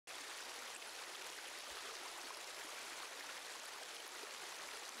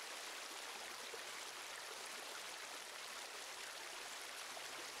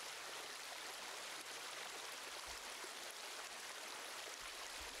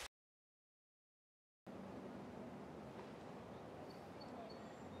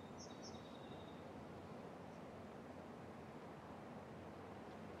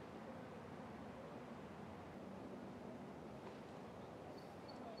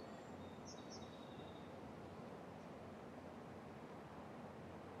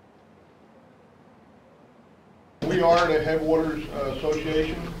we are the Headwaters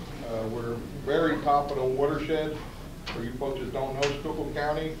Association. We're very top of the watershed. For you folks that don't know Schuylkill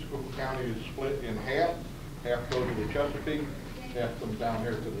County is split in half. Half goes to the Chesapeake, half comes down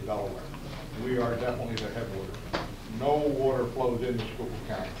here to the Delaware. We are definitely the headwaters. No water flows into Schuylkill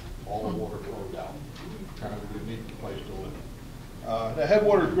County. All the water flows out. Kind of a unique place to live. The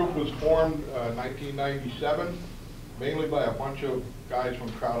Headwaters Group was formed in 1997, mainly by a bunch of guys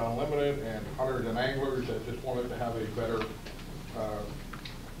from Trout Unlimited and hunters and anglers that just wanted to have a better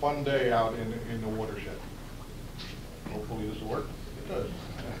fun day out in the watershed. Hopefully this will work. It does.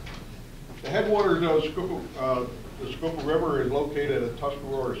 The headwaters of the Schuylkill River is located at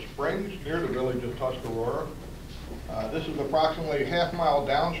Tuscarora Springs, near the village of Tuscarora. This is approximately half mile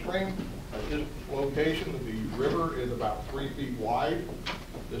downstream. At this location, the river is about 3 feet wide.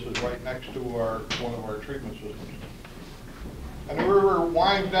 This is right next to one of our treatment systems. And the river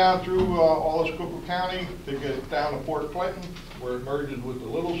winds down through all of Schuylkill County to get down to Fort Clinton, where it merges with the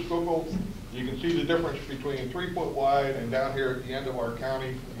Little Schuylkill. You can see the difference between 3 foot wide and down here at the end of our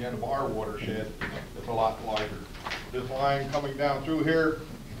county, the end of our watershed, it's a lot larger. This line coming down through here,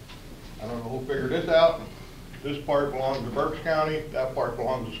 I don't know who figured this out. This part belongs to Berks County, that part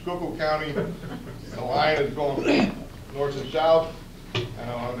belongs to Schuylkill County. The line is going north and south. I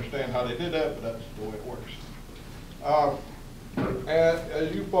don't understand how they did that, but that's the way it works. And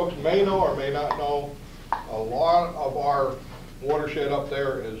as you folks may know or may not know, a lot of our watershed up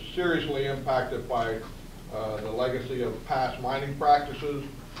there is seriously impacted by the legacy of past mining practices,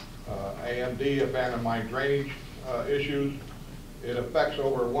 AMD, abandoned mine drainage issues. It affects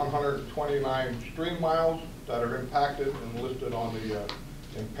over 129 stream miles that are impacted and listed on the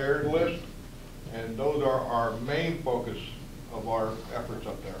impaired list, and those are our main focus of our efforts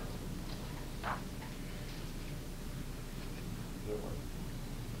up there.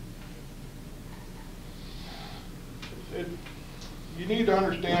 You need to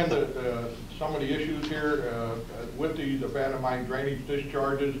understand that some of the issues here with these abandoned mine drainage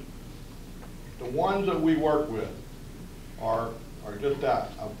discharges, the ones that we work with are just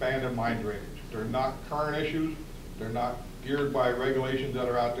that, abandoned mine drainage. They're not current issues. They're not geared by regulations that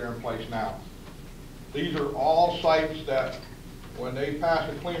are out there in place now. These are all sites that, when they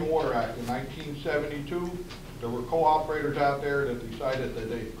passed the Clean Water Act in 1972, there were co-operators out there that decided that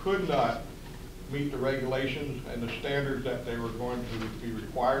they could not meet the regulations and the standards that they were going to be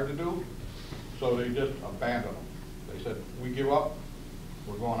required to do, so they just abandoned them. They said, we give up,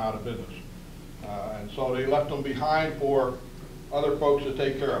 we're going out of business. And so they left them behind for other folks to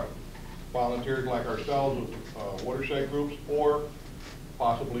take care of, volunteers like ourselves with watershed groups, or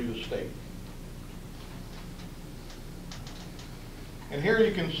possibly the state. And here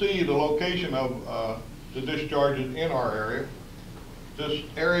you can see the location of the discharges in our area. This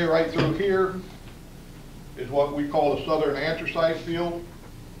area right through here is what we call the southern anthracite field.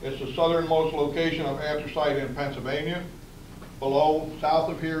 It's the southernmost location of anthracite in Pennsylvania. Below, south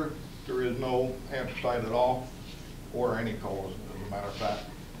of here, there is no anthracite at all, or any coal, as a matter of fact.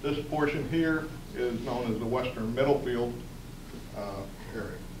 This portion here is known as the western middle field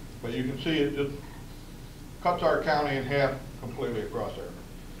area. But you can see it just cuts our county in half completely across there.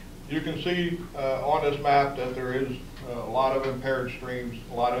 You can see on this map that there is a lot of impaired streams,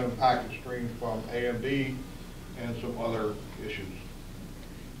 a lot of impacted streams from AMD and some other issues.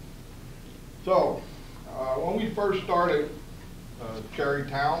 So when we first started, Cherry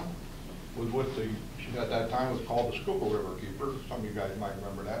Town was with at that time was called the Schuylkill Riverkeeper. Some of you guys might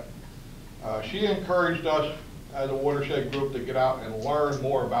remember that. She encouraged us as a watershed group to get out and learn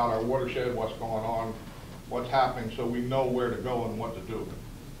more about our watershed, what's going on, what's happening, so we know where to go and what to do.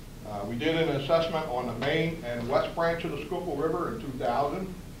 We did an assessment on the main and west branch of the Schuylkill River in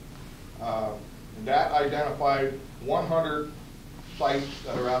 2000. And that identified 100 sites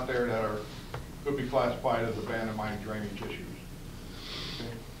that are out there that could be classified as abandoned mine drainage issues.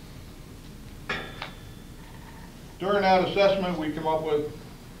 Okay. During that assessment, we came up with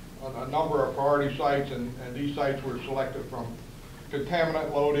a number of priority sites, and these sites were selected from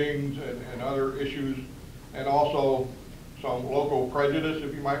contaminant loadings and other issues, and also some local prejudice,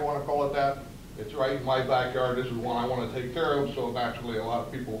 if you might want to call it that. It's right in my backyard. This is one I want to take care of, so naturally a lot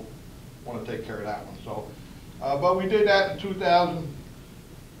of people want to take care of that one. So, but we did that in 2000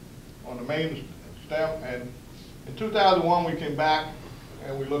 on the main stem, and in 2001 we came back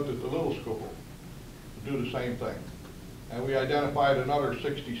and we looked at the Little Schuylkill to do the same thing. And we identified another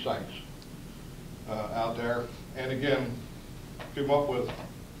 60 sites out there, and again, came up with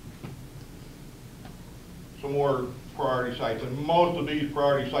some more priority sites. And most of these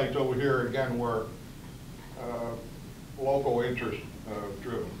priority sites over here, again, were local interest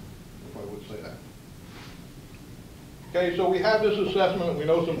driven, if I would say that. Okay, so we had this assessment, we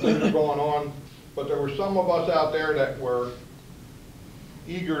know some things are going on, but there were some of us out there that were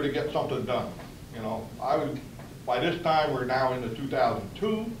eager to get something done. You know, by this time, we're now into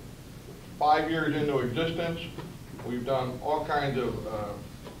 2002, 5 years into existence. We've done all kinds of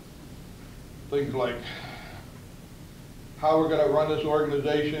things like how we're going to run this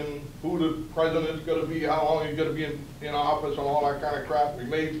organization, who the president's going to be, how long he's going to be in office, and all that kind of crap.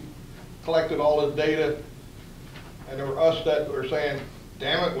 We collected all this data, and there were us that were saying,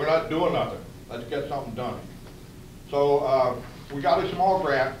 damn it, we're not doing nothing. Let's get something done. So we got a small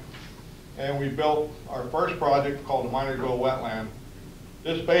grant, and we built our first project called the Minersville Wetland.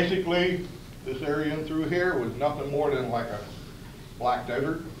 This basically, this area in through here was nothing more than like a black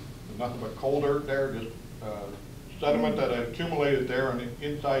desert. There's nothing but coal dirt there, just sediment that had accumulated there on the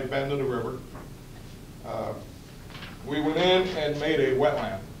inside bend of the river. We went in and made a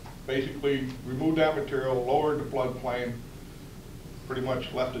wetland. Basically removed that material, lowered the floodplain, pretty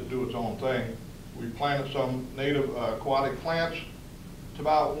much left it do its own thing. We planted some native aquatic plants. It's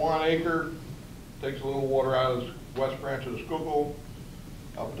about 1 acre. Takes a little water out of the west branch of the Schuylkill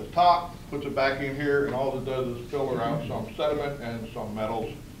up at the top, puts it back in here, and all it does is filter out some sediment and some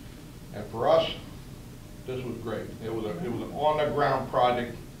metals. And for us, this was great. It was an on-the-ground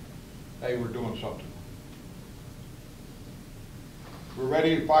project. Hey, we're doing something. We're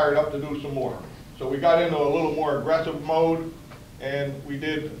ready to fire it up to do some more. So we got into a little more aggressive mode, and we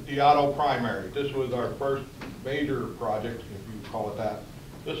did the auto primary. This was our first major project, if you call it that.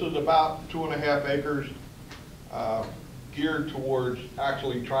 This is about 2.5 acres, geared towards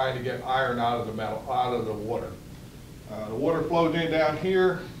actually trying to get iron out of the water. The water flows in down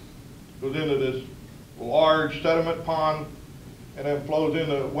here, goes into this large sediment pond, and then flows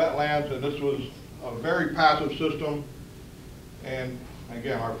into wetlands, and this was a very passive system. And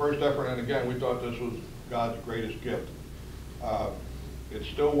again, our first effort, and again, we thought this was God's greatest gift. It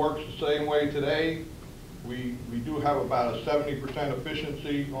still works the same way today. We do have about a 70%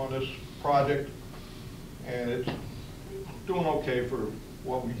 efficiency on this project, and it's doing okay for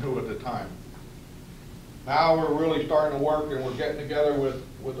what we knew at the time. Now we're really starting to work, and we're getting together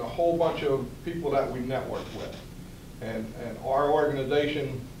with a whole bunch of people that we networked with. And our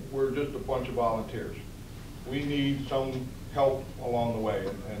organization, we're just a bunch of volunteers. We need some help along the way,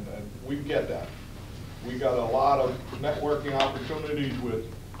 and we get that. We got a lot of networking opportunities with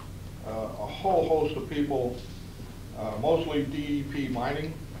a whole host of people, mostly DEP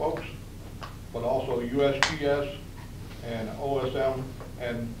mining folks, but also USGS and OSM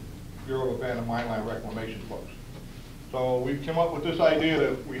and Bureau of Abandoned Mineland Reclamation folks. So we came up with this idea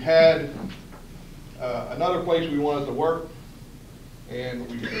that we had another place we wanted to work, and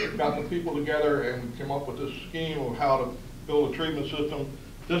we got the people together and we came up with this scheme of how to build a treatment system.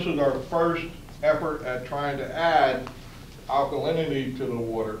 This is our first effort at trying to add alkalinity to the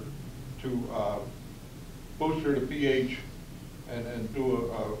water to booster the pH and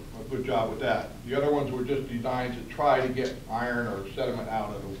do a good job with that. The other ones were just designed to try to get iron or sediment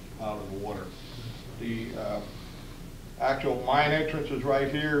out of the water. The actual mine entrance is right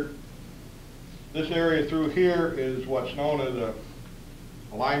here. This area through here is what's known as a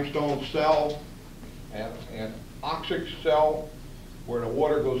limestone cell and oxic cell, where the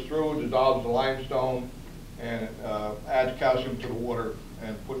water goes through, dissolves the limestone, and adds calcium to the water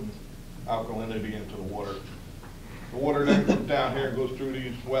and putting alkalinity into the water. The water then comes down here and goes through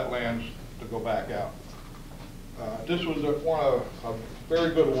these wetlands to go back out. This was a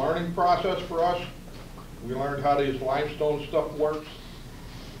very good learning process for us. We learned how this limestone stuff works,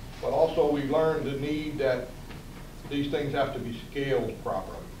 but also we learned the need that these things have to be scaled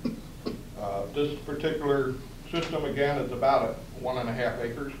properly. This particular system, again, is about 1.5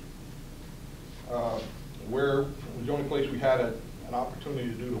 acres, where it was the only place we had an opportunity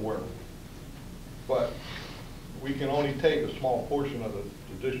to do the work. But we can only take a small portion of the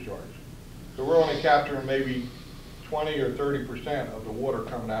discharge. So we're only capturing maybe 20 or 30% of the water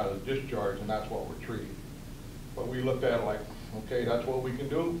coming out of the discharge, and that's what we're treating. But we looked at it like, okay, that's what we can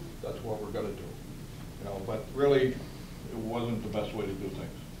do, that's what we're gonna do. You know, but really, it wasn't the best way to do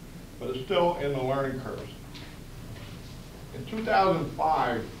things. But it's still in the learning curves. In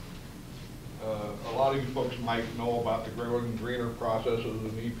 2005, a lot of you folks might know about the Grower and Greener processes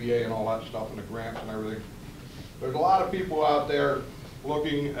and EPA and all that stuff and the grants and everything. There's a lot of people out there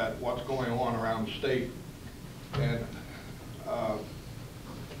looking at what's going on around the state, and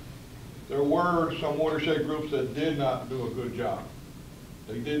there were some watershed groups that did not do a good job.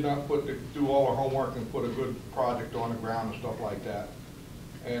 They did not do all their homework and put a good project on the ground and stuff like that.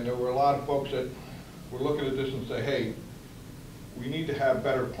 And there were a lot of folks that were looking at this and say, hey, we need to have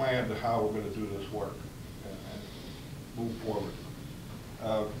better plans of how we're going to do this work. move forward.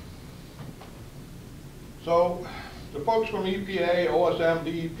 So the folks from EPA, OSM,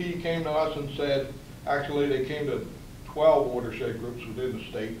 DEP came to us and said, actually they came to 12 watershed groups within the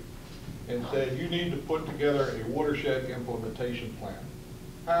state and said, you need to put together a watershed implementation plan.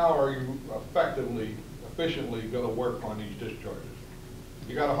 How are you efficiently going to work on these discharges?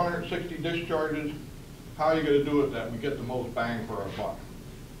 You got 160 discharges, how are you going to do it that we get the most bang for our buck?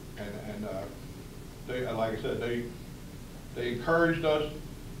 And they, like I said, they encouraged us,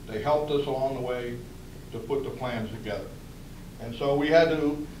 they helped us along the way to put the plans together. And so we had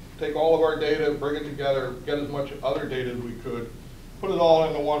to take all of our data, bring it together, get as much other data as we could, put it all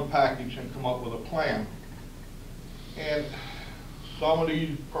into one package and come up with a plan. And some of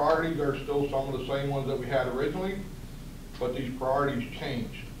these priorities are still some of the same ones that we had originally, but these priorities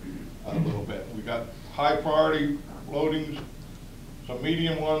changed a little bit. We got high priority loadings, some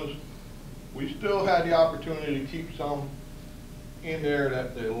medium ones. We still had the opportunity to keep some in there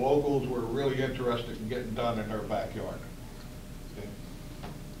that the locals were really interested in getting done in their backyard. Okay.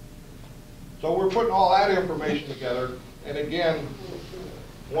 So we're putting all that information together, and again,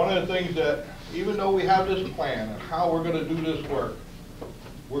 one of the things that, even though we have this plan of how we're going to do this work,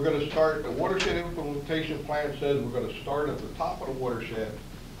 we're going to start, the watershed implementation plan says we're going to start at the top of the watershed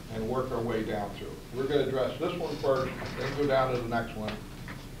and work our way down through. We're going to address this one first, then go down to the next one,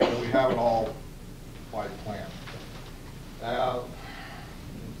 and we have it all by plan. Now,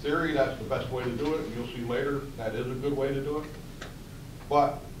 in theory, that's the best way to do it, and you'll see later that is a good way to do it.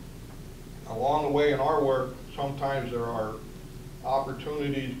 But along the way in our work, sometimes there are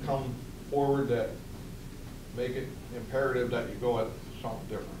opportunities come forward that make it imperative that you go at something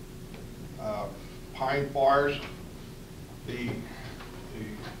different. Pine forest, the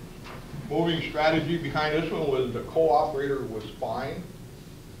moving strategy behind this one was the co-operator was fine.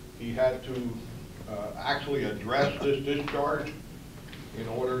 He had to actually address this discharge in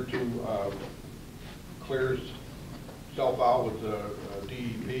order to clear himself out with the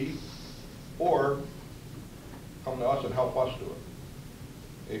DEP, or come to us and help us do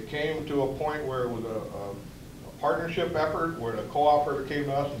it. It came to a point where it was a partnership effort where the co-operator came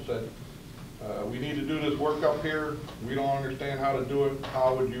to us and said, we need to do this work up here. We don't understand how to do it.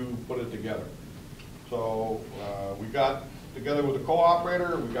 How would you put it together? So we got together with the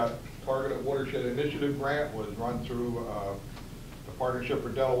co-operator. We got Targeted Watershed Initiative grant was run through the Partnership for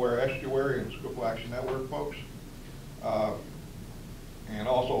Delaware Estuary and Schuylkill Action Network folks. And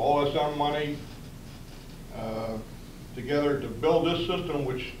also OSM money together to build this system,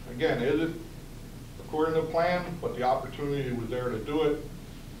 which again isn't according to plan, but the opportunity was there to do it.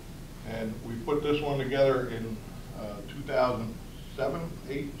 And we put this one together in 2007,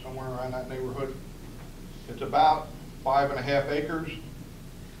 8, somewhere around that neighborhood. It's about 5.5 acres.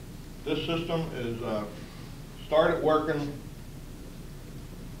 This system is started working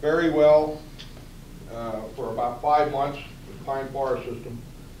very well for about 5 months, the pine forest system.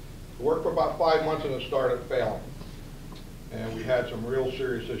 It worked for about 5 months and it started failing. And we had some real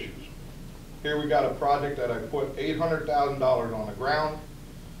serious issues. Here we got a project that I put $800,000 on the ground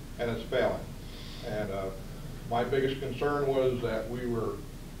and it's failing. And my biggest concern was that we were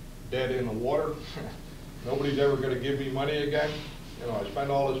dead in the water. Nobody's ever going to give me money again. You know, I spend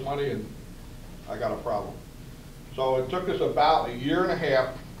all this money and I got a problem. So it took us about 1.5 years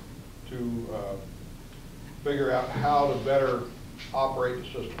to figure out how to better operate the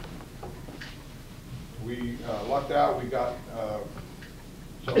system. We lucked out. We got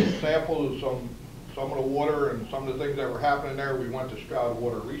some samples of some of the water and some of the things that were happening there. We went to Stroud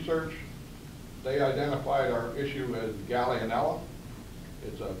Water Research. They identified our issue as Gallionella.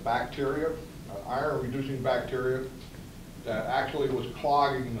 It's a bacteria, iron-reducing bacteria that actually was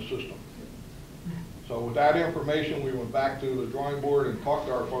clogging the system. So with that information, we went back to the drawing board and talked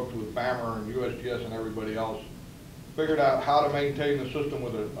to our folks with BAMR and USGS and everybody else, figured out how to maintain the system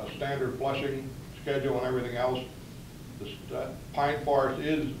with a standard flushing schedule and everything else. The pine forest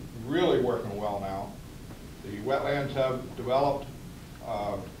is really working well now. The wetlands have developed.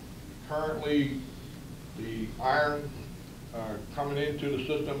 Currently, the iron coming into the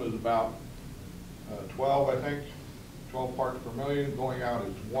system is about 12, I think, 12 parts per million. Going out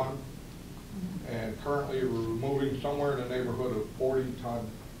is 1. And currently, we're removing somewhere in the neighborhood of 40 tons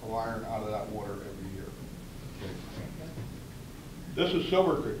of iron out of that water every year. This is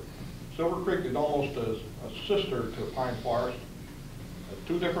Silver Creek. Silver Creek is almost a sister to Pine Forest.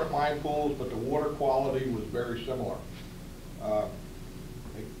 2 different mine pools, but the water quality was very similar.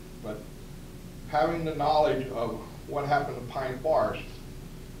 But having the knowledge of what happened to Pine Forest,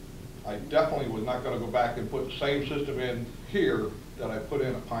 I definitely was not going to go back and put the same system in here that I put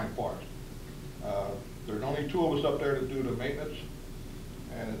in at Pine Forest. There's only 2 of us up there to do the maintenance,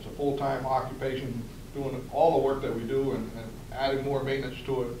 and it's a full-time occupation doing all the work that we do, and adding more maintenance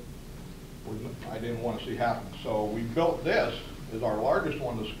to it, I didn't want to see happen. So we built this as our largest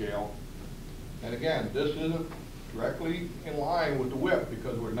one to scale, and again, this isn't directly in line with the WIP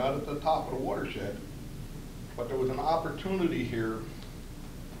because we're not at the top of the watershed, but there was an opportunity here.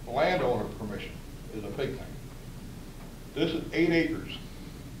 Landowner permission is a big thing. This is 8 acres,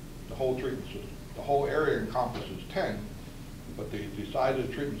 the whole treatment system. The whole area encompasses 10, but the size of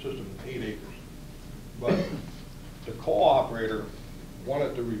the treatment system is 8 acres. But the coal operator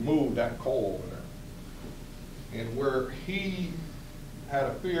wanted to remove that coal over there. And where he had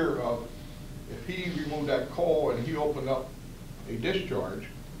a fear of, if he removed that coal and he opened up a discharge,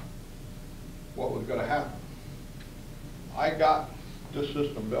 what was going to happen? I got this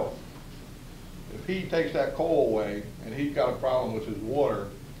system built. If he takes that coal away and he's got a problem with his water,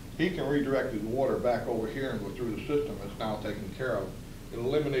 he can redirect his water back over here and go through the system that's now taken care of. It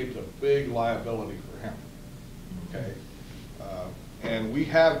eliminates a big liability for him. Okay, and we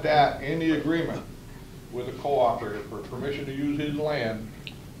have that in the agreement with the coal operator for permission to use his land.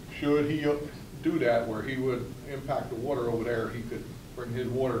 Should he do that, where he would impact the water over there, he could bring his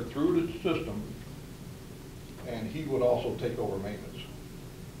water through the system, and he would also take over maintenance.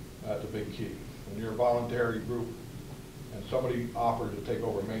 That's a big key. When you're a voluntary group and somebody offers to take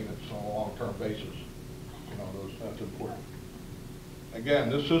over maintenance on a long-term basis, you know, that's important. Again,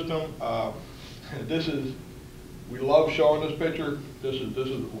 this system, we love showing this picture. This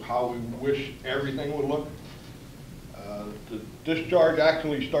is how we wish everything would look. The discharge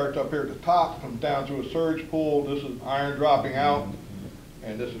actually starts up here at the top, comes down through a surge pool. This is iron dropping out,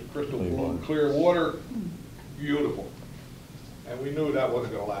 and this is crystal blue, clear water. Beautiful. And we knew that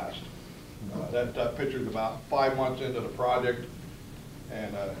wasn't going to last. That picture is about 5 months into the project,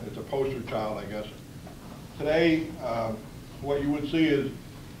 and it's a poster child, I guess. Today, what you would see is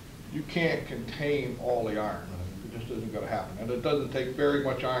you can't contain all the iron. It just isn't going to happen. And it doesn't take very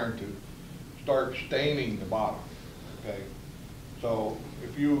much iron to start staining the bottom. Okay? So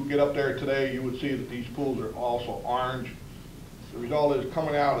if you get up there today, you would see that these pools are also orange. The result is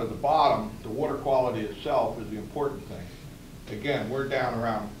coming out at the bottom, the water quality itself is the important thing. Again, we're down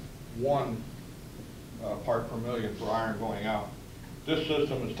around 1 part per million for iron going out. This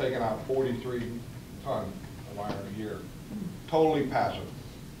system is taking out 43 tons of iron a year. Totally passive.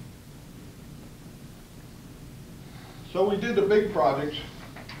 So we did the big projects,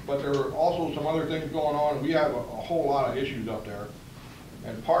 but there were also some other things going on. We have a whole lot of issues up there.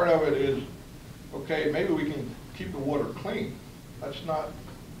 And part of it is, okay, maybe we can keep the water clean. Let's not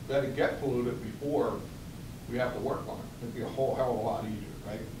let it get polluted before we have to work on it. It'd be a whole hell of a lot easier,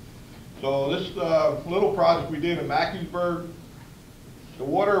 right? So this little project we did in Mackensburg, the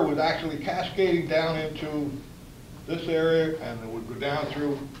water was actually cascading down into this area, and it would go down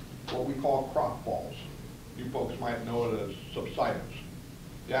through what we call crock falls. You folks might know it as subsidence.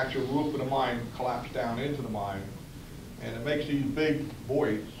 The actual roof of the mine collapsed down into the mine, and it makes these big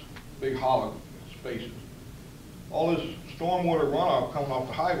voids, big hollow spaces. All this stormwater runoff coming off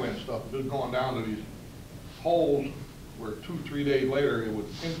the highway and stuff is just going down to these holes where 2-3 days later it would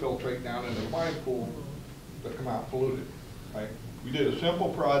infiltrate down into the mine pool to come out polluted, right? We did a simple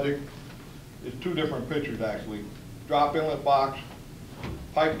project. It's 2 different pictures actually. Drop inlet box,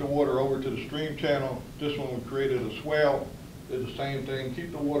 pipe the water over to the stream channel. This one we created a swale, did the same thing,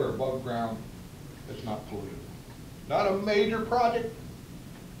 keep the water above ground. It's not polluted. Not a major project,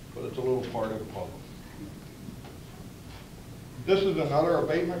 but it's a little part of the puzzle. This is another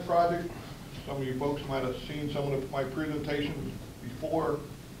abatement project. Some of you folks might have seen some of my presentations before.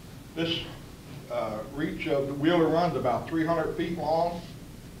 This reach of the Wheeler Run's about 300 feet long.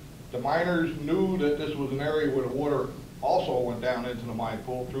 The miners knew that this was an area where the water also went down into the mine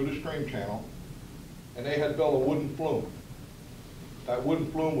pool through the stream channel, and they had built a wooden flume. That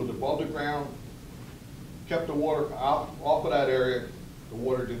wooden flume was above the ground, kept the water out off of that area. The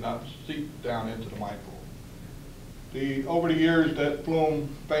water did not seep down into the mine pool. Over the years, that flume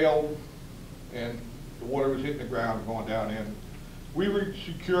failed, and the water was hitting the ground and going down in. We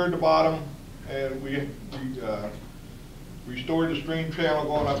secured the bottom, and we restored the stream channel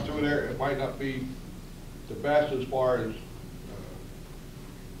going up through there. It might not be the best as far as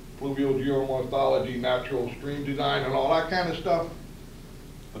fluvial geomorphology, natural stream design, and all that kind of stuff.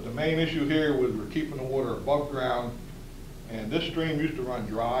 But the main issue here was we're keeping the water above ground, and this stream used to run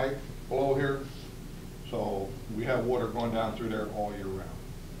dry below here, so we have water going down through there all year round.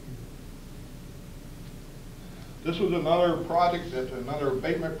 This was another project, that's another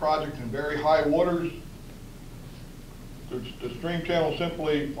abatement project in very high waters. The stream channel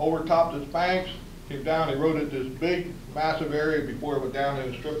simply overtopped its banks, came down, eroded this big, massive area before it went down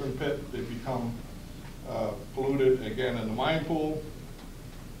in a stripping pit. It become polluted again in the mine pool.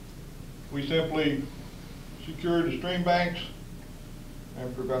 We simply secured the stream banks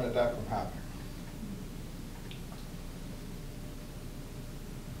and prevented that from happening.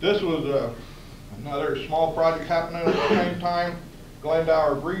 This was another small project happening at the same time,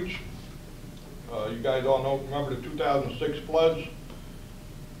 Glendower Breach. You guys all remember the 2006 floods.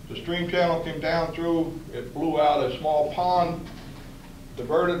 The stream channel came down through, it blew out a small pond,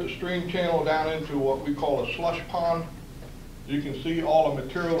 diverted the stream channel down into what we call a slush pond. You can see all the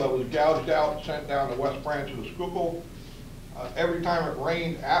material that was gouged out, sent down the west branch of the Schuylkill. Every time it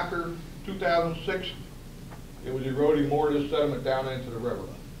rained after 2006, it was eroding more of this sediment down into the river.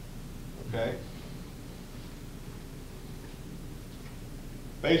 Okay?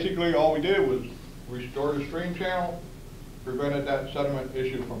 Basically, all we did was restore the stream channel, prevented that sediment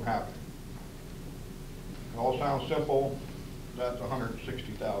issue from happening. It all sounds simple. That's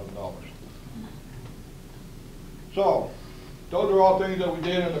 $160,000. So, those are all things that we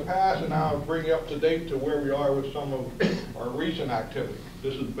did in the past, and now I'll bring you up to date to where we are with some of our recent activity.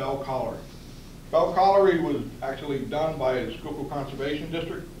 This is bell colliery. Bell colliery was actually done by the Schuylkill Conservation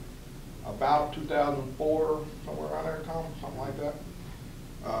District about 2004, somewhere around there, Tom, something like that.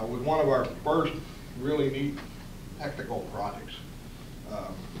 Was one of our first really neat technical projects.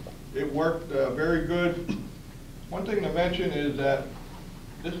 It worked very good. One thing to mention is that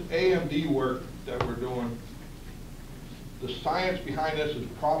this AMD work that we're doing, the science behind this is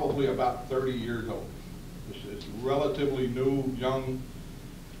probably about 30 years old. It's relatively new, young.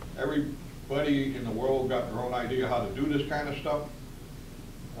 Everybody in the world got their own idea how to do this kind of stuff.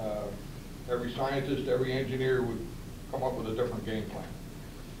 Every scientist, every engineer would come up with a different game plan.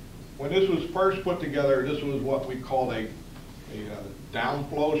 When this was first put together, this was what we called a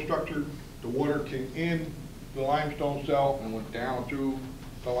downflow structure. The water came in the limestone cell and went down through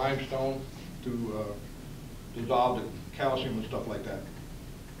the limestone to dissolve the calcium and stuff like that.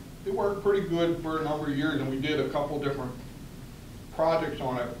 It worked pretty good for a number of years, and we did a couple different projects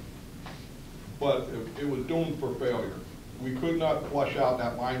on it, but it was doomed for failure. We could not flush out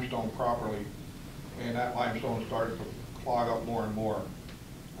that limestone properly, and that limestone started to clog up more and more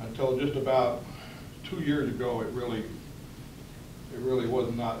until just about 2 years ago, it really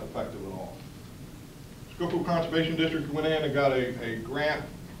was not effective at all. Schuylkill Conservation District went in and got a grant,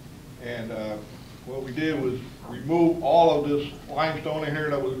 and what we did was remove all of this limestone in here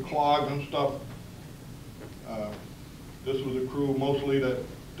that was clogged and stuff. This was a crew mostly that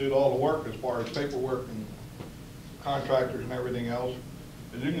did all the work as far as paperwork and contractors and everything else.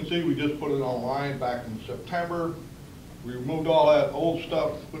 As you can see, we just put it online back in September. We removed all that old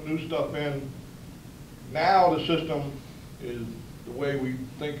stuff, put new stuff in. Now the system is the way we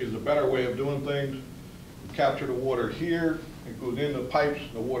think is a better way of doing things. We capture the water here, it goes into the pipes,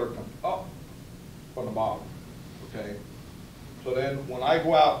 the water comes up from the bottom, okay? So then when I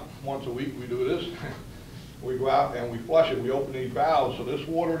go out once a week, we do this. We go out and we flush it, we open these valves, so this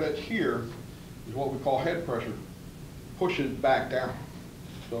water that's here is what we call head pressure, pushes back down.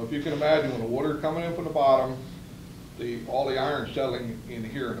 So if you can imagine when the water is coming in from the bottom, all the iron settling in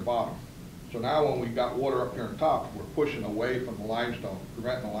here in the bottom. So now when we got water up here on top, we're pushing away from the limestone,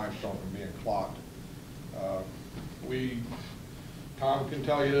 preventing the limestone from being clogged. Tom can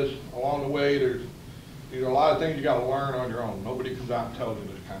tell you this, along the way, there's a lot of things you got to learn on your own. Nobody comes out and tells you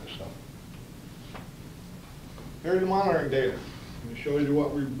this kind of stuff. Here's the monitoring data. It shows you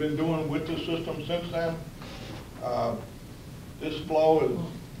what we've been doing with the system since then. This flow is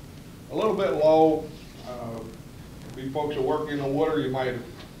a little bit low. If you folks are working in the water, you might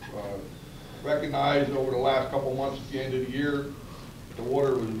recognize over the last couple months at the end of the year, the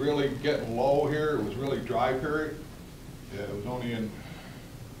water was really getting low here. It was really dry period. It was only in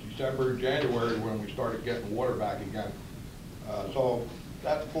December, January when we started getting water back again. So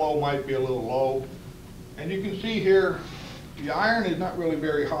that flow might be a little low. And you can see here, the iron is not really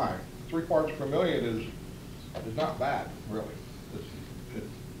very high. 3 parts per million is not bad, really.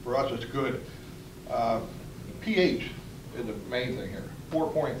 For us, it's good. pH is the main thing here,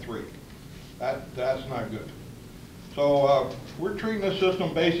 4.3. That's not good. So we're treating this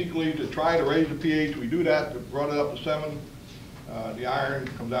system basically to try to raise the pH. We do that to run it up to 7. The iron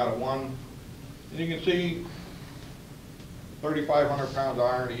comes out at 1. And you can see 3,500 pounds of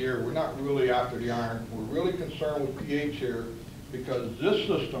iron a year. We're not really after the iron. We're really concerned with pH here because this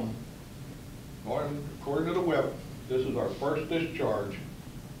system, according to the WIP, this is our first discharge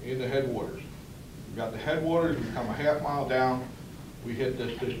in the headwaters. We've got the headwaters, we come a half mile down, we hit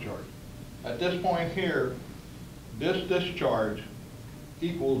this discharge. At this point here, this discharge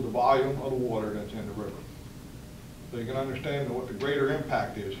equals the volume of the water that's in the river. So you can understand what the greater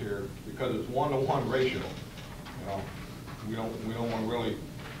impact is here, because it's 1-to-1 ratio. You know, we don't want to really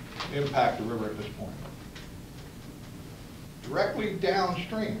impact the river at this point. Directly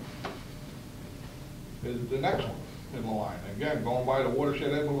downstream is the next one in the line. Again, going by the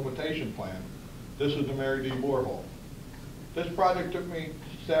Watershed Implementation Plan, this is the Mary D. borehole. This project took me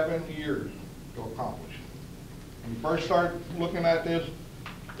 7 years to accomplish. When you first start looking at this,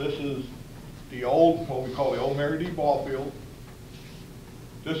 this is the old, what we call the old Mary D. ball field.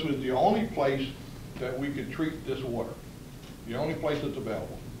 This was the only place that we could treat this water. The only place that's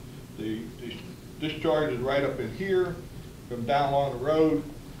available. The discharge is right up in here, come down along the road.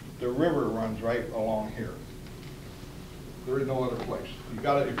 The river runs right along here. There is no other place. If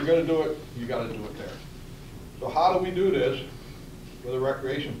you're gonna do it, you gotta do it there. So how do we do this with a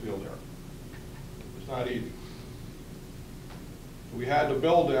recreation field there? It's not easy. We had to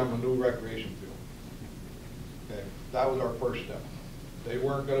build them a new recreation field. Okay, that was our first step. They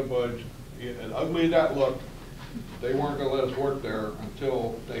weren't gonna budge. As ugly as that looked, they weren't gonna let us work there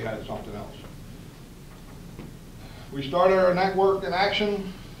until they had something else. We started our network in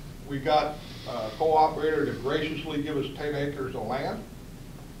action. We got a co-operator to graciously give us 10 acres of land,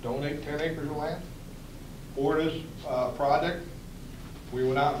 donate 10 acres of land for this project. We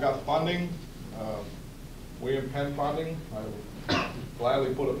went out and got funding, William Penn funding. I would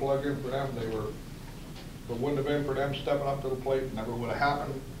gladly put a plug in for them. If it wouldn't have been for them stepping up to the plate, it never would have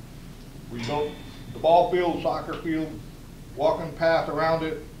happened. We built the ball field, soccer field, walking path around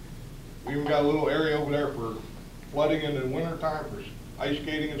it. We even got a little area over there for flooding in the winter time for ice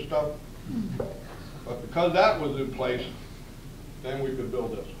skating and stuff. But because that was in place, then we could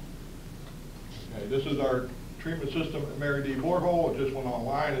build this. Okay, this is our treatment system at Mary D. borehole. It just went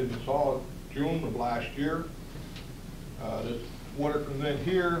online, as you saw, June of last year. This water comes in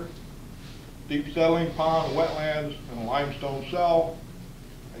here, deep settling pond, wetlands, and a limestone cell.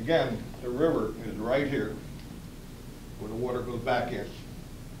 Again, the river is right here where the water goes back in.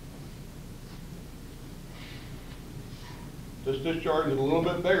 This discharge is a little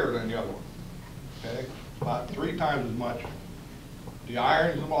bit bigger than the other one. Okay, about 3 times as much. The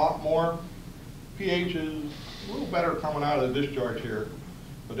iron's a lot more. pH is a little better coming out of the discharge here.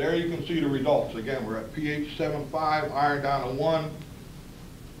 But there you can see the results. Again, we're at pH 7.5, iron down to 1.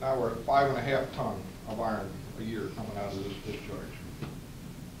 Now we're at 5.5 tons of iron a year coming out of this discharge.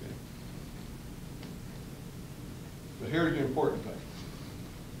 Okay. But here's the important thing.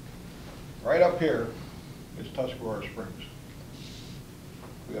 Right up here is Tuscarora Springs.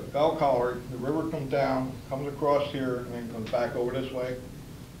 We have Bell Colliery. The river comes down, comes across here, and then comes back over this way.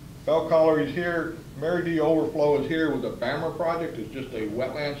 Bell Colliery is here. Mary D. overflow is here with the Bammer project. It's just a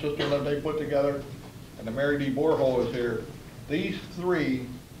wetland system that they put together. And the Mary D. borehole is here. These three,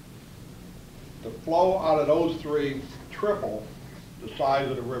 the flow out of those three triple the size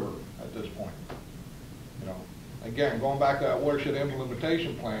of the river at this point. You know, again, going back to that Watershed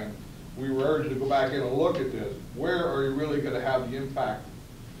Implementation Plan, we were urged to go back in and look at this. Where are you really going to have the impact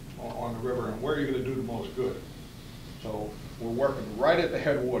on the river, and where are you going to do the most good? So we're working right at the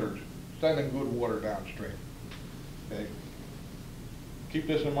headwaters, sending good water downstream. Okay. Keep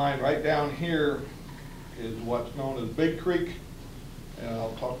this in mind. Right down here is what's known as Big Creek, and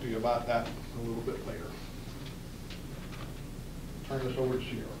I'll talk to you about that a little bit later. Turn this over to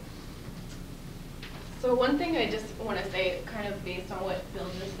Sierra. So one thing I just want to say, kind of based on what Bill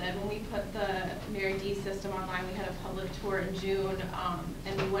just said, when we put the Mary D system online, we had a public tour in June,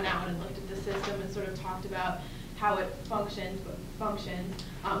 and we went out and looked at the system and sort of talked about how it functions.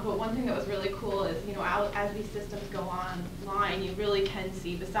 But one thing that was really cool is, you know, as these systems go online, you really can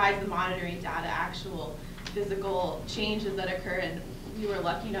see, besides the monitoring data, actual physical changes that occur. And we were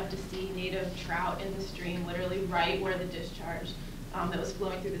lucky enough to see native trout in the stream, literally right where the discharge that was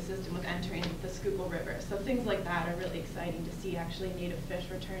flowing through the system was entering the Schuylkill River. So things like that are really exciting to see, actually native fish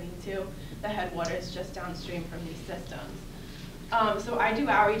returning to the headwaters just downstream from these systems. So I do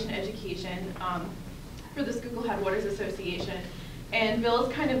outreach and education for the Schuylkill Headwaters Association. And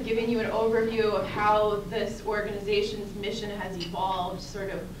Bill's kind of giving you an overview of how this organization's mission has evolved,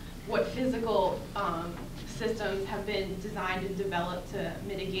 sort of what physical systems have been designed and developed to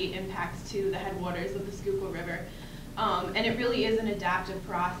mitigate impacts to the headwaters of the Schuylkill River. And it really is an adaptive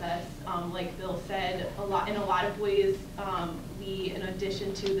process. Like Bill said, in a lot of ways, we, in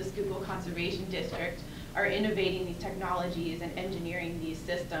addition to the Schuylkill Conservation District, are innovating these technologies and engineering these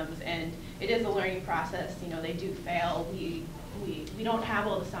systems. And it is a learning process. You know, they do fail. We don't have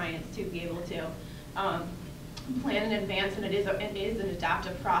all the science to be able to. plan in advance, and it is an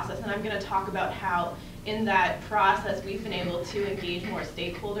adaptive process. And I'm going to talk about how in that process we've been able to engage more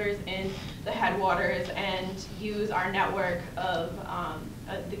stakeholders in the headwaters and use our network of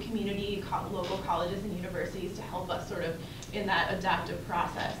the community, local colleges and universities to help us sort of in that adaptive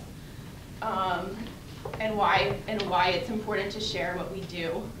process. And why it's important to share what we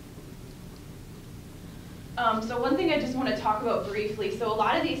do. So one thing I just want to talk about briefly, so a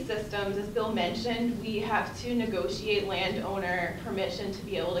lot of these systems, as Bill mentioned, we have to negotiate landowner permission to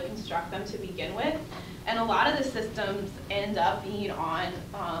be able to construct them to begin with. And a lot of the systems end up being on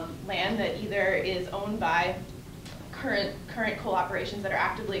land that either is owned by current coal operations that are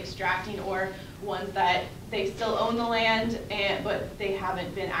actively extracting, or ones that they still own the land, but they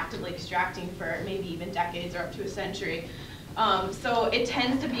haven't been actively extracting for maybe even decades or up to a century. So it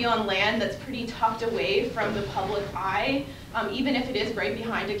tends to be on land that's pretty tucked away from the public eye. Even if it is right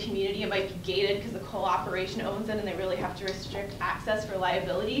behind a community, it might be gated because the coal operation owns it and they really have to restrict access for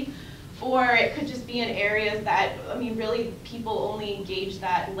liability. Or it could just be in areas that, I mean, really people only engage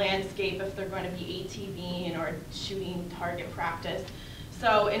that landscape if they're going to be ATVing or shooting target practice.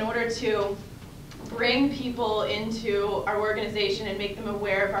 So in order to bring people into our organization and make them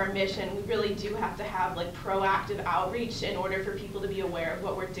aware of our mission, we really do have to have like proactive outreach in order for people to be aware of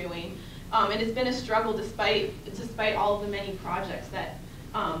what we're doing. And it's been a struggle despite all of the many projects that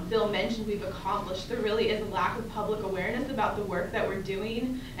Bill mentioned we've accomplished. There really is a lack of public awareness about the work that we're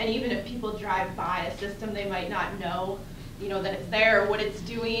doing, and even if people drive by a system, they might not know, that it's there or what it's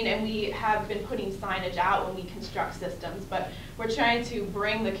doing. And we have been putting signage out when we construct systems, but we're trying to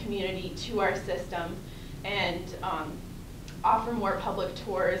bring the community to our system and offer more public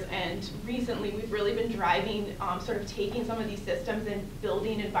tours. And recently we've really been driving, sort of taking some of these systems and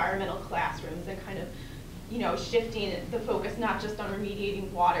building environmental classrooms and kind of shifting the focus not just on remediating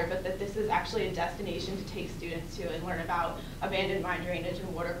water, but that this is actually a destination to take students to and learn about abandoned mine drainage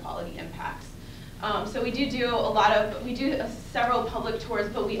and water quality impacts. So we do several public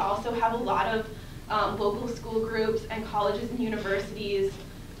tours, but we also have a lot of local school groups and colleges and universities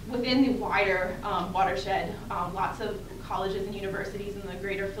within the wider watershed. Lots of colleges and universities in the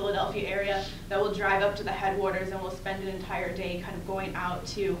greater Philadelphia area that will drive up to the headwaters and will spend an entire day kind of going out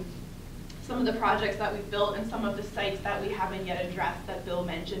to some of the projects that we've built and some of the sites that we haven't yet addressed that Bill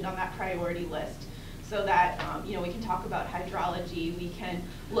mentioned on that priority list, so that we can talk about hydrology, we can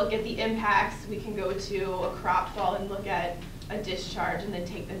look at the impacts, we can go to a crop fall and look at a discharge and then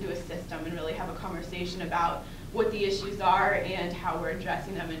take them to a system and really have a conversation about what the issues are and how we're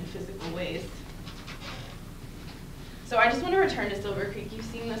addressing them in physical ways. So I just want to return to Silver Creek. You've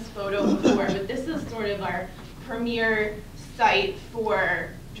seen this photo before, but this is sort of our premier site for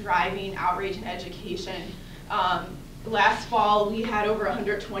driving outreach and education. Last fall, we had over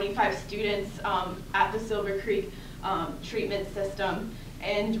 125 students at the Silver Creek treatment system,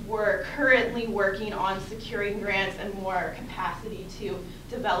 and we're currently working on securing grants and more capacity to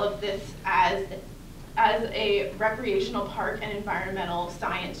develop this as a recreational park and environmental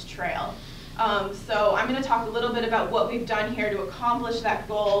science trail. So I'm going to talk a little bit about what we've done here to accomplish that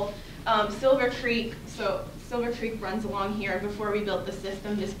goal. Silver Creek runs along here. Before we built the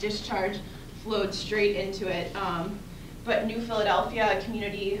system, this discharge flowed straight into it. But New Philadelphia, a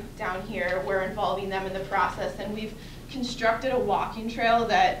community down here, we're involving them in the process, and we've constructed a walking trail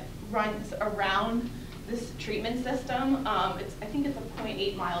that runs around this treatment system. I think it's a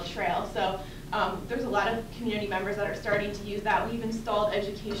 0.8-mile trail, so there's a lot of community members that are starting to use that. We've installed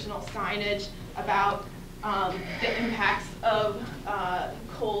educational signage about the impacts of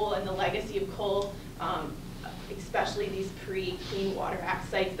coal and the legacy of coal, especially these pre-Clean Water Act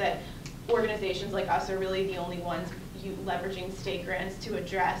sites that organizations like us are really the only ones leveraging state grants to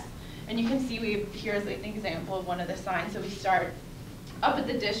address. And you can see here's an example of one of the signs. So we start up at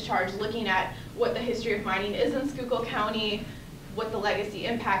the discharge looking at what the history of mining is in Schuylkill County, what the legacy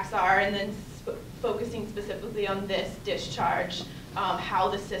impacts are, and then focusing specifically on this discharge, how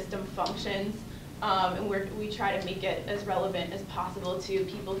the system functions. And we try to make it as relevant as possible to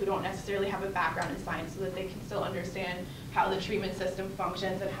people who don't necessarily have a background in science, so that they can still understand how the treatment system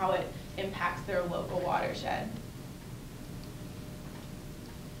functions and how it impacts their local watershed.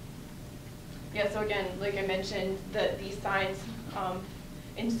 Yeah, so again, like I mentioned, these signs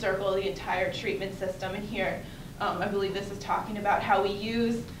encircle the entire treatment system. And here, I believe this is talking about how we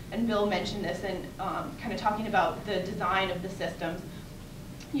use, and Bill mentioned this, and kind of talking about the design of the systems,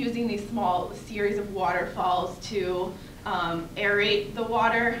 using these small series of waterfalls to aerate the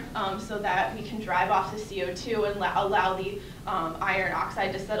water so that we can drive off the CO2 and allow the iron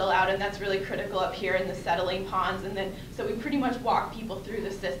oxide to settle out, and that's really critical up here in the settling ponds. And then, so we pretty much walk people through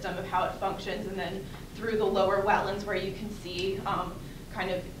the system of how it functions, and then through the lower wetlands where you can see kind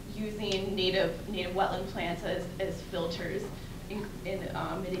of using native wetland plants as filters in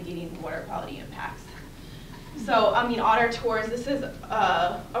mitigating water quality impacts. So, I mean, otter tours, this is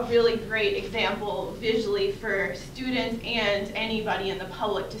a really great example visually for students and anybody in the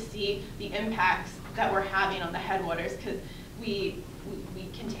public to see the impacts that we're having on the headwaters, because we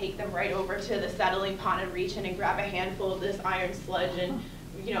can take them right over to the settling pond and reach in and grab a handful of this iron sludge and,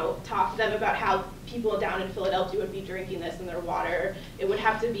 you know, talk to them about how people down in Philadelphia would be drinking this in their water. It would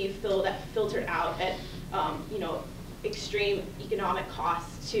have to be filtered out at, you know, extreme economic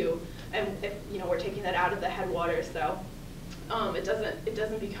costs too. And if, you know, we're taking that out of the headwaters, so it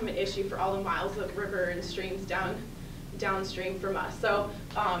doesn't become an issue for all the miles of river and streams downstream from us. So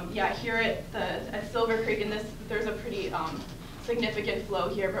yeah, here at Silver Creek, and there's a pretty significant flow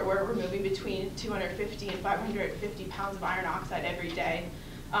here, but we're removing between 250 and 550 pounds of iron oxide every day.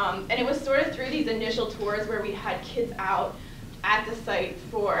 And it was sort of through these initial tours where we had kids out at the site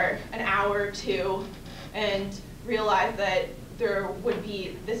for an hour or two and realized that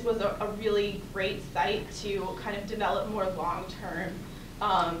this was a really great site to kind of develop more long-term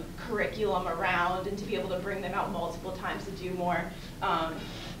curriculum around, and to be able to bring them out multiple times to do more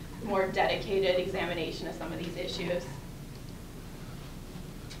dedicated examination of some of these issues.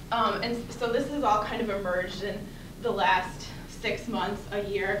 And so this has all kind of emerged in the last 6 months, a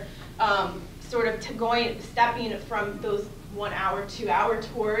year, sort of stepping from those 1 hour, 2 hour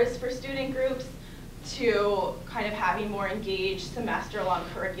tours for student groups to kind of having more engaged semester-long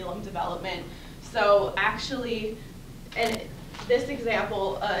curriculum development. So actually, in this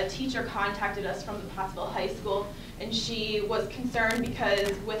example, a teacher contacted us from the Pottsville High School, and she was concerned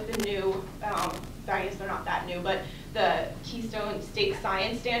because with the new, I guess they're not that new, but the Keystone State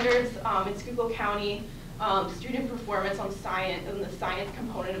Science Standards in Schuylkill County, student performance on science, and the science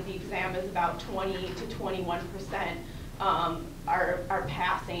component of the exam is about 20 to 21%. Are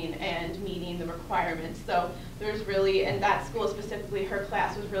passing and meeting the requirements. So there's really, and that school specifically, her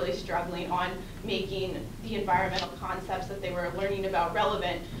class was really struggling on making the environmental concepts that they were learning about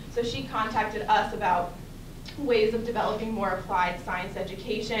relevant. So she contacted us about ways of developing more applied science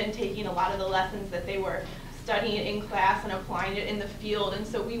education, taking a lot of the lessons that they were studying in class and applying it in the field. And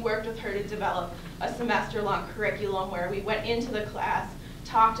so we worked with her to develop a semester-long curriculum where we went into the class,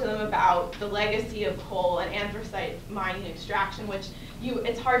 talk to them about the legacy of coal and anthracite mining extraction, which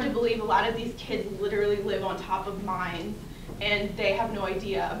it's hard to believe a lot of these kids literally live on top of mines and they have no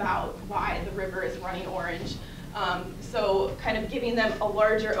idea about why the river is running orange. So kind of giving them a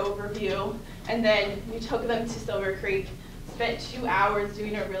larger overview, and then we took them to Silver Creek, spent 2 hours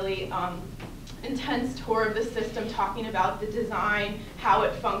doing a really intense tour of the system, talking about the design, how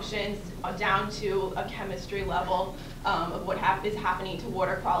it functions, down to a chemistry level of what is happening to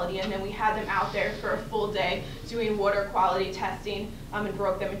water quality. And then we had them out there for a full day doing water quality testing, and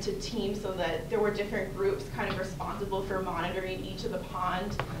broke them into teams so that there were different groups kind of responsible for monitoring each of the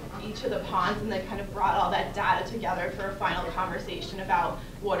ponds, and then kind of brought all that data together for a final conversation about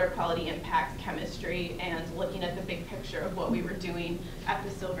water quality impacts, chemistry, and looking at the big picture of what we were doing at the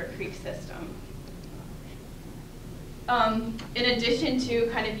Silver Creek system. In addition to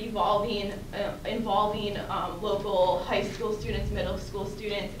kind of involving local high school students, middle school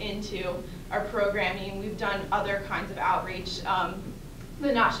students into our programming, we've done other kinds of outreach.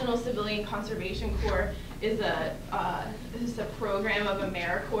 The National Civilian Conservation Corps is a program of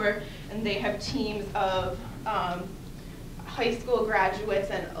AmeriCorps, and they have teams of high school graduates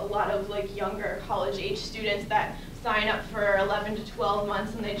and a lot of like younger college-age students that sign up for 11 to 12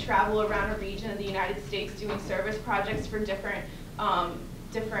 months, and they travel around a region of the United States doing service projects for different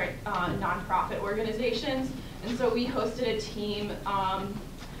nonprofit organizations. And so we hosted a team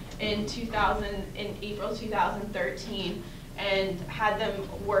in April 2013 and had them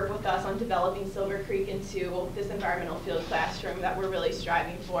work with us on developing Silver Creek into this environmental field classroom that we're really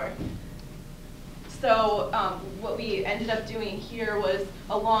striving for. So what we ended up doing here was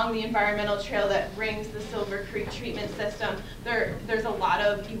along the environmental trail that rings the Silver Creek treatment system, there's a lot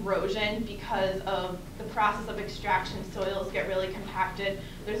of erosion because of the process of extraction. Soils get really compacted.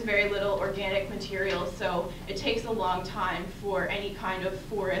 There's very little organic material, so it takes a long time for any kind of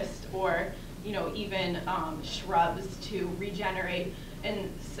forest or even shrubs to regenerate.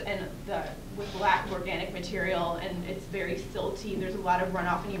 And with lack of organic material, and it's very silty, there's a lot of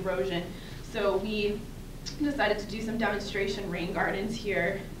runoff and erosion. So we decided to do some demonstration rain gardens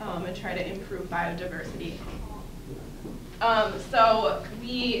here and try to improve biodiversity. So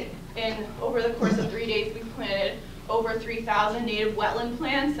we, over the course of 3 days, we planted over 3,000 native wetland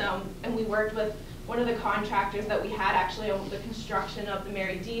plants, and we worked with one of the contractors that we had actually on the construction of the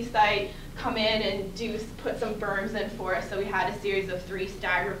Mary D site come in and put some berms in for us. So we had a series of 3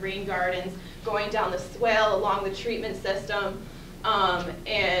 staggered rain gardens going down the swale along the treatment system,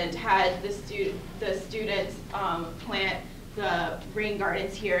 and had the students plant the rain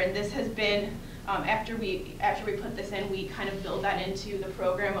gardens here. And this has been, after we put this in, we kind of build that into the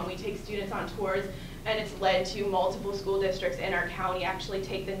program when we take students on tours, and it's led to multiple school districts in our county actually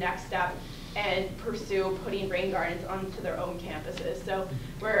take the next step and pursue putting rain gardens onto their own campuses. So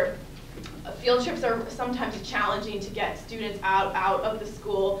field trips are sometimes challenging to get students out of the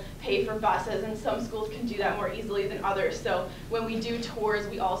school, pay for buses, and some schools can do that more easily than others. So when we do tours,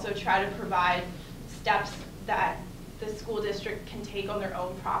 we also try to provide steps that the school district can take on their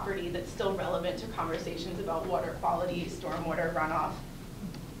own property that's still relevant to conversations about water quality, stormwater runoff.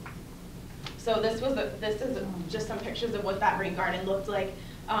 So this is just some pictures of what that rain garden looked like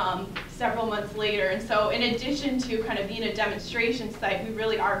several months later. And so in addition to kind of being a demonstration site, we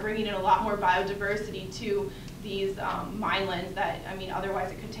really are bringing in a lot more biodiversity to these minelands that, I mean,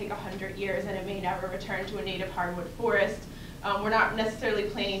 otherwise it could take 100 years and it may never return to a native hardwood forest. We're not necessarily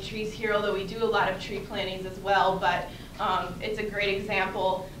planting trees here, although we do a lot of tree plantings as well, but it's a great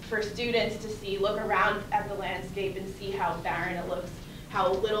example for students to see, look around at the landscape and see how barren it looks,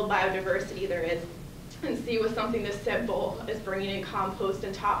 how little biodiversity there is, and see with something this simple as bringing in compost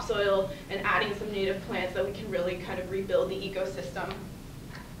and topsoil and adding some native plants that we can really kind of rebuild the ecosystem.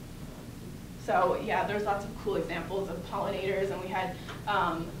 So yeah, there's lots of cool examples of pollinators, and we had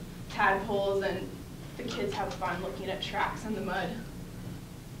tadpoles, and the kids have fun looking at tracks in the mud.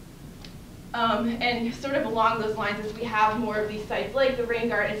 And sort of along those lines, as we have more of these sites like the rain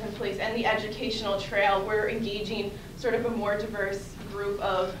gardens in place and the educational trail, we're engaging sort of a more diverse group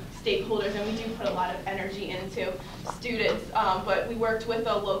of stakeholders, and we do put a lot of energy into students. But we worked with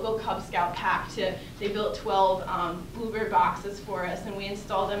a local Cub Scout pack they built 12 bluebird boxes for us, and we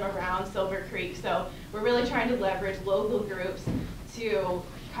installed them around Silver Creek. So we're really trying to leverage local groups to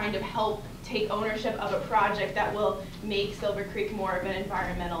kind of help take ownership of a project that will make Silver Creek more of an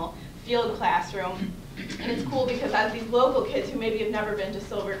environmental field classroom. And it's cool because as these local kids who maybe have never been to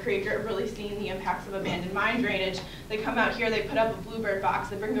Silver Creek are really seeing the impacts of abandoned mine drainage, they come out here, they put up a bluebird box,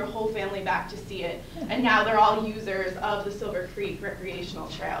 they bring their whole family back to see it, and now they're all users of the Silver Creek recreational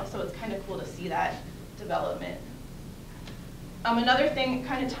trail. So it's kind of cool to see that development. Another thing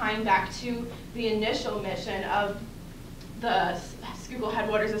kind of tying back to the initial mission of the Schuylkill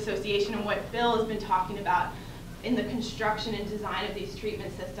Headwaters Association and what Bill has been talking about in the construction and design of these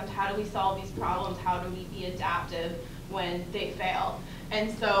treatment systems. How do we solve these problems? How do we be adaptive when they fail?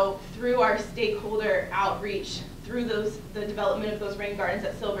 And so through our stakeholder outreach, through the development of those rain gardens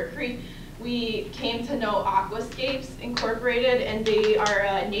at Silver Creek, we came to know Aquascapes Incorporated, and they are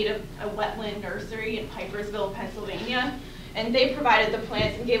a wetland nursery in Pipersville, Pennsylvania. And they provided the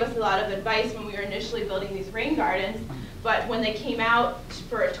plants and gave us a lot of advice when we were initially building these rain gardens. But when they came out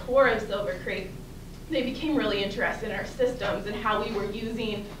for a tour of Silver Creek, they became really interested in our systems and how we were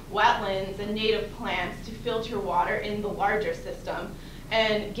using wetlands and native plants to filter water in the larger system,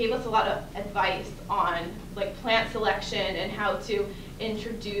 and gave us a lot of advice on like plant selection and how to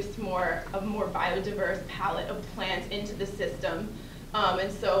introduce a more biodiverse palette of plants into the system.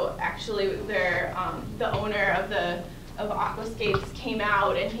 And so actually the owner of Aquascapes came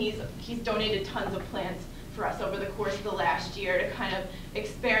out, and he's donated tons of plants for us over the course of the last year to kind of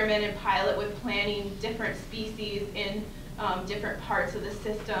experiment and pilot with planting different species in different parts of the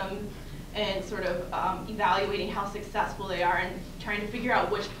system, and sort of evaluating how successful they are and trying to figure out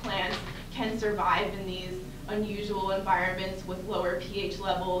which plants can survive in these unusual environments with lower pH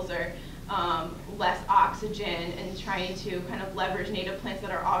levels or less oxygen, and trying to kind of leverage native plants that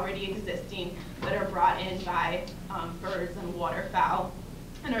are already existing that are brought in by birds and waterfowl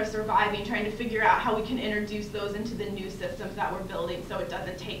and are surviving, trying to figure out how we can introduce those into the new systems that we're building so it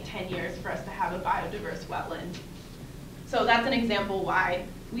doesn't take 10 years for us to have a biodiverse wetland. So that's an example why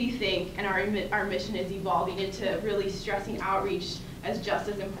we think, and our mission is evolving into really stressing outreach as just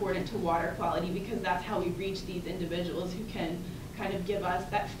as important to water quality, because that's how we reach these individuals who can kind of give us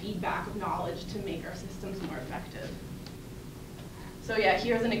that feedback of knowledge to make our systems more effective. So yeah,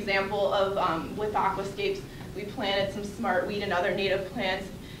 here's an example of, with Aquascapes, we planted some smartweed and other native plants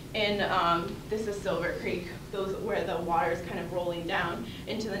in, this is Silver Creek, where the water is kind of rolling down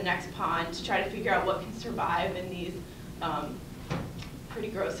into the next pond to try to figure out what can survive in these pretty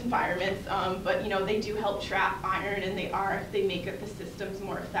gross environments. But you know, they do help trap iron, and they make the systems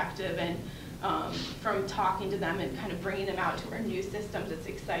more effective, and from talking to them and kind of bringing them out to our new systems, it's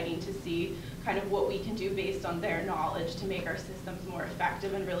exciting to see kind of what we can do based on their knowledge to make our systems more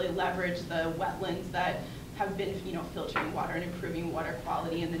effective and really leverage the wetlands that have been, you know, filtering water and improving water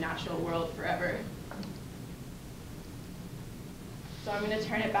quality in the natural world forever. So I'm going to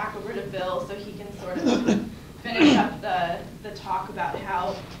turn it back over to Bill so he can sort of finish up the talk about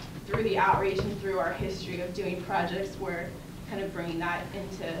how through the outreach and through our history of doing projects, we're kind of bringing that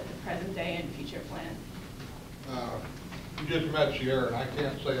into the present day and future plans. You just met Sierra, and I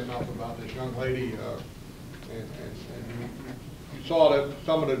can't say enough about this young lady. And you saw that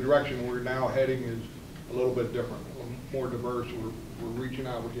some of the direction we're now heading is a little bit different, more diverse. We're reaching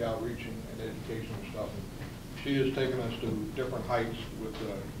out with the outreach and educational stuff. And she has taken us to different heights with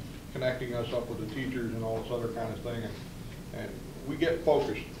connecting us up with the teachers and all this other kind of thing. And we get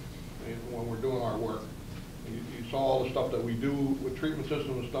focused when we're doing our work. You saw all the stuff that we do with treatment systems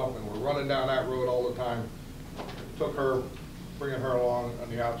and stuff, and we're running down that road all the time. It took her, bringing her along on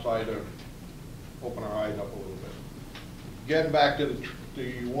the outside to open our eyes up a little bit. Getting back to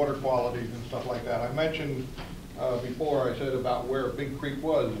the water qualities and stuff like that, I mentioned before, I said about where Big Creek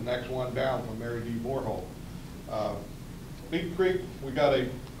was, the next one down from Mary D. Borehole. Big Creek, we got a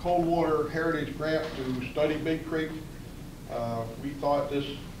cold water heritage grant to study Big Creek. We thought this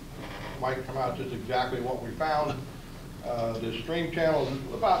might come out just exactly what we found. The stream channel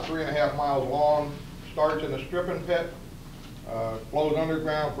is about 3.5 miles long, starts in a stripping pit, flows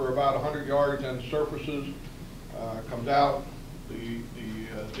underground for about 100 yards and surfaces, comes out. The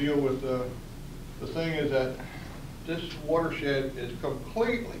deal with the thing is that this watershed is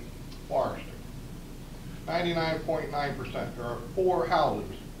completely forested, 99.9%. There are 4 houses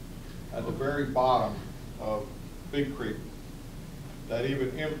at the very bottom of Big Creek that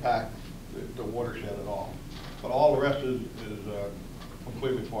even impact the watershed at all. But all the rest is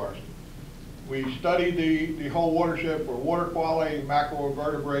completely forested. We studied the whole watershed for water quality,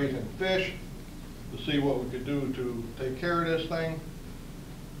 macroinvertebrates, and fish to see what we could do to take care of this thing.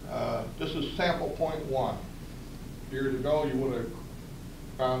 This is sample point 1. Years ago, you would have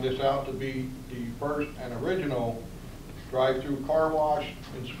found this out to be the first and original drive-through car wash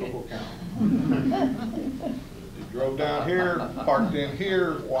in Schuylkill County. You drove down here, parked in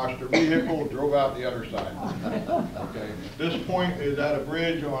here, washed your vehicle, drove out the other side. Okay. This point is at a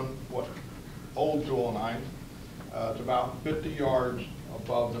bridge on what, old 209. It's about 50 yards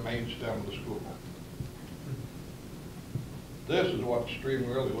above the main stem of the Schuylkill. This is what the stream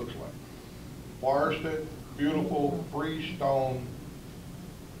really looks like. Forested, beautiful, freestone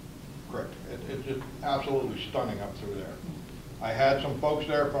creek. It's just absolutely stunning up through there. I had some folks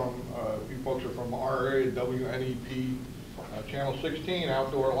there from, a few folks are from our area, WNEP, Channel 16,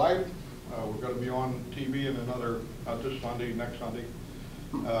 Outdoor Life. We're going to be on TV in another, not this Sunday, next Sunday.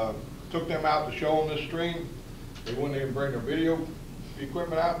 Took them out to show them this stream. They wouldn't even bring their video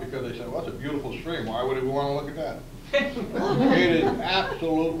equipment out because they said, well, that's a beautiful stream. Why would we want to look at that? It is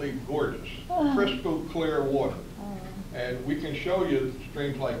absolutely gorgeous, crystal clear water. And we can show you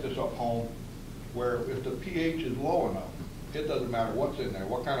streams like this up home where if the pH is low enough, it doesn't matter what's in there,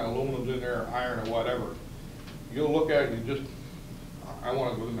 what kind of aluminum's in there, iron or whatever. You'll look at it and you just, I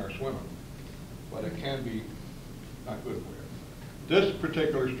want to go in there swimming. But it can be not good for you. This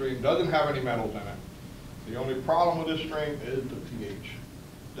particular stream doesn't have any metals in it. The only problem with this stream is the pH.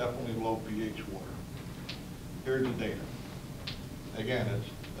 Definitely low pH water. Here's the data. Again,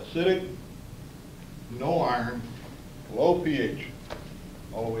 it's acidic, no iron, low pH,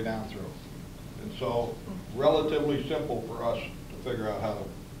 all the way down through. And so, relatively simple for us to figure out how to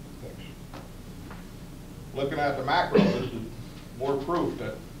fix. Looking at the macro, this is more proof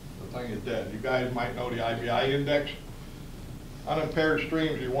that the thing is dead. You guys might know the IBI index. Unimpaired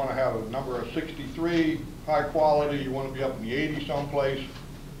streams, you want to have a number of 63, high quality, you want to be up in the 80 someplace.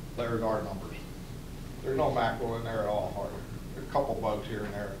 There's our numbers. There's no macro in there at all, hardly. There's a couple bugs here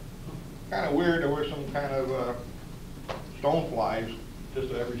and there. Kind of weird, there were some kind of stoneflies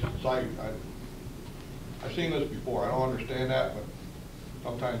just at every site. I've seen this before. I don't understand that, but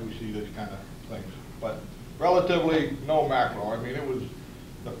sometimes we see this kind of things. But relatively no macro. I mean, it was,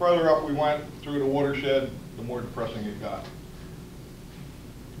 the further up we went through the watershed, the more depressing it got.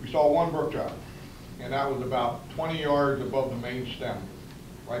 We saw one brook trout, and that was about 20 yards above the main stem,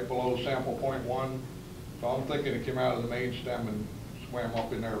 right below sample point 1. So I'm thinking it came out of the main stem and swam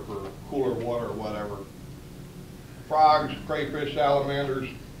up in there for cooler water or whatever. Frogs, crayfish, salamanders,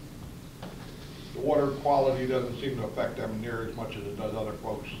 the water quality doesn't seem to affect them near as much as it does other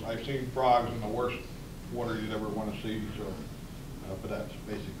folks. I've seen frogs in the worst water you'd ever want to see, so, but that's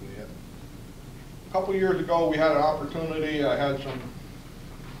basically it. A couple years ago, we had an opportunity. I had some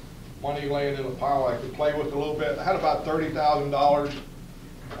money laying in a pile I could play with a little bit. I had about $30,000.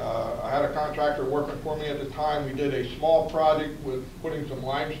 I had a contractor working for me at the time. We did a small project with putting some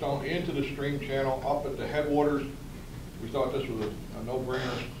limestone into the stream channel up at the headwaters. We thought this was a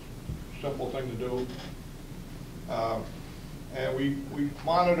no-brainer, simple thing to do. And we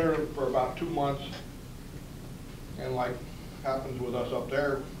monitored it for about 2 months. And like happens with us up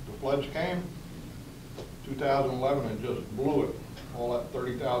there, the floods came, 2011, and just blew it. All that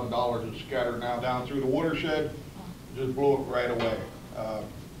 $30,000 is scattered now down through the watershed, just blew it right away.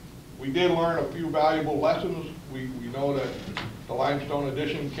 We did learn a few valuable lessons. We know that the limestone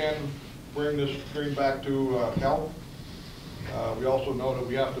addition can bring this stream back to health. We also know that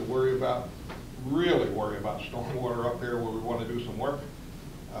we have to really worry about stormwater up here where we want to do some work.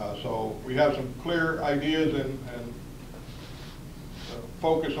 So we have some clear ideas and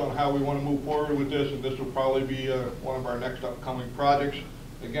focus on how we want to move forward with this, and this will probably be one of our next upcoming projects.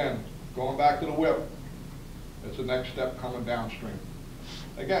 Again, going back to the WIP, it's the next step coming downstream.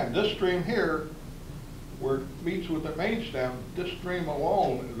 Again, this stream here, where it meets with the main stem, this stream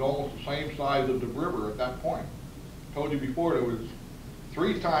alone is almost the same size as the river at that point. I told you before there was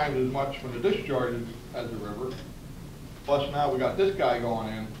 3 times as much from the discharges as the river, plus now we got this guy going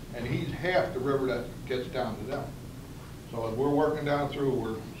in, and he's half the river that gets down to them. So as we're working down through,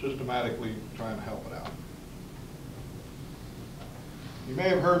 we're systematically trying to help it out. You may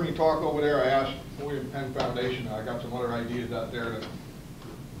have heard me talk over there. I asked William Penn Foundation. I got some other ideas out there that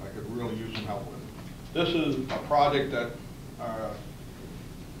I could really use some help with. This is a project that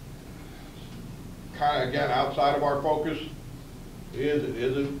kind of, again, outside of our focus. It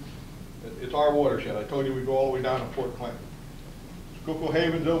isn't. It's our watershed. I told you we go all the way down to Port Clinton. Schuylkill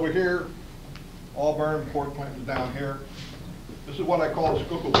Haven's over here. Auburn, Port Clinton's down here. This is what I call the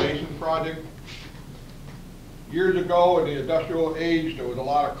Schuylkill Basin Project. Years ago, in the industrial age, there was a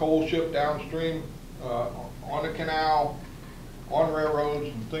lot of coal shipped downstream on the canal, on railroads,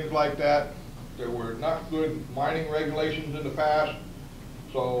 and things like that. There were not good mining regulations in the past,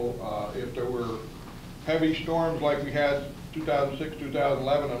 so if there were heavy storms like we had 2006,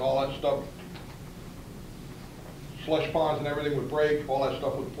 2011, and all that stuff, slush ponds and everything would break, all that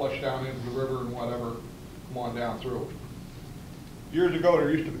stuff would flush down into the river and whatever, come on down through. Years ago, there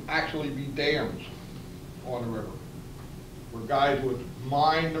used to actually be dams on the river where guys would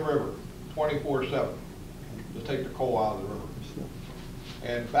mine the river 24/7 to take the coal out of the river.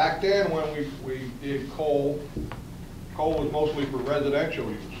 And back then when we did coal was mostly for residential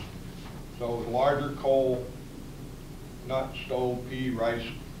use. So it was larger coal, not stove, pea, rice,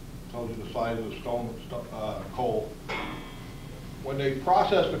 tells you the size of the coal. When they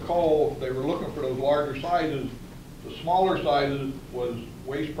processed the coal, they were looking for those larger sizes. The smaller sizes was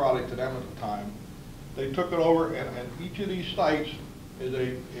waste product to them at the time. They took it over, and each of these sites is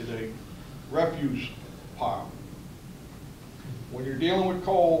a refuse pile. When you're dealing with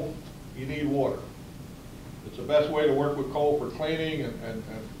coal, you need water. It's the best way to work with coal for cleaning and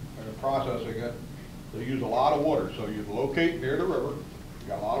processing it. They use a lot of water, so you locate near the river, you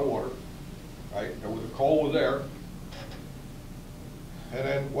got a lot of water, right? And the coal was there. And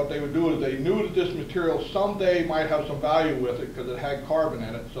then what they would do is they knew that this material someday might have some value with it because it had carbon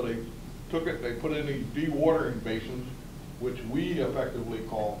in it, so they took it, they put it in these dewatering basins, which we effectively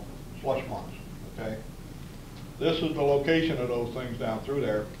call slush ponds, okay? This is the location of those things down through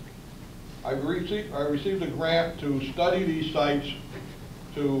there. I received a grant to study these sites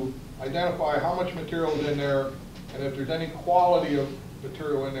to identify how much material is in there and if there's any quality of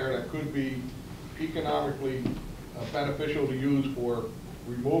material in there that could be economically beneficial to use for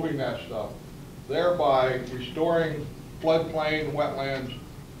removing that stuff, thereby restoring floodplain, wetlands,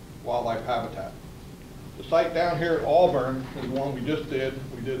 wildlife habitat. The site down here at Auburn is one we just did.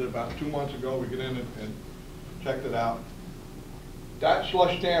 We did it about 2 months ago. We get in and checked it out. That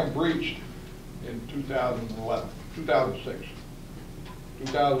slush dam breached in 2006.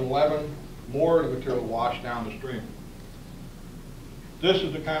 2011, more of the material washed down the stream. This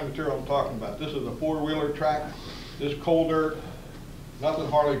is the kind of material I'm talking about. This is a 4-wheeler track. This coal dirt, nothing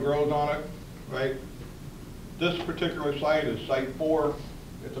hardly grows on it, right? This particular site is site 4.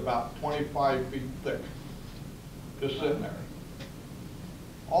 It's about 25 feet thick, just sitting there.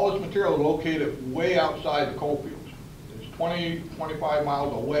 All this material is located way outside the coal fields. It's 20, 25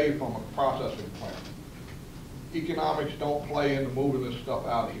 miles away from a processing plant. Economics don't play into moving this stuff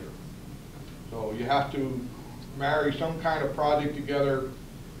out of here. So you have to marry some kind of project together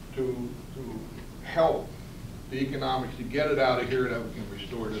to help the economics to get it out of here that we can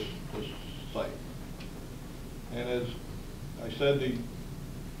restore this site. And as I said,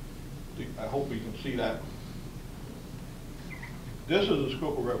 I hope we can see that. This is the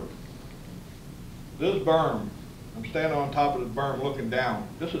Schuylkill River. This berm, I'm standing on top of this berm looking down.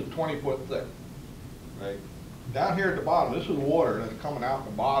 This is 20 foot thick, right? Down here at the bottom, this is water that's coming out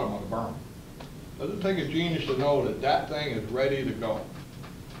the bottom of the berm. Doesn't take a genius to know that that thing is ready to go.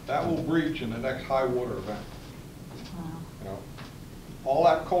 That will breach in the next high water event. Wow. You know, all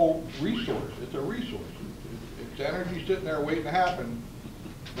that cold resource, it's a resource. It's energy sitting there waiting to happen.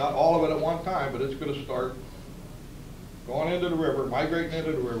 Not all of it at one time, but it's going to start going into the river, migrating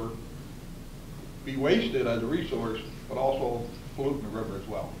into the river, be wasted as a resource, but also polluting the river as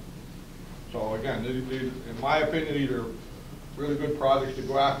well. So again, in my opinion, these are really good projects to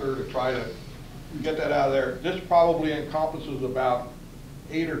go after to try to get that out of there. This probably encompasses about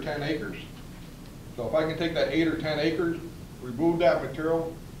 8 or 10 acres. So if I can take that 8 or 10 acres, remove that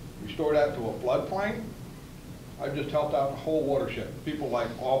material, restore that to a floodplain, I've just helped out the whole watershed. People like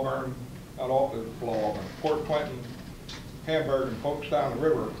Auburn, not all, below Auburn, Port Clinton, Hamburg, and folks down the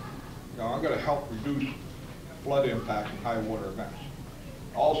river. You know, I'm going to help reduce flood impacts and high water events.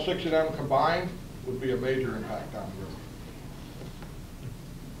 All 6 of them combined would be a major impact down the river.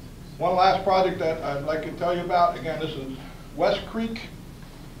 One last project that I'd like to tell you about, again, this is West Creek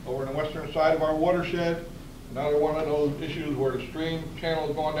over on the western side of our watershed. Another one of those issues where the stream channel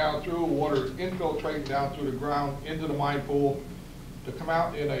is going down through, water is infiltrating down through the ground into the mine pool to come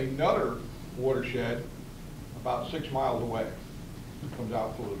out in another watershed about 6 miles away. It comes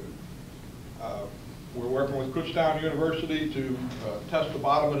out polluted. We're working with Kutztown University to test the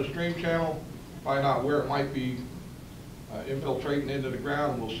bottom of the stream channel, find out where it might be infiltrating into the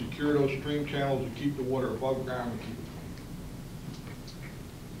ground. We'll secure those stream channels to keep the water above ground and keep it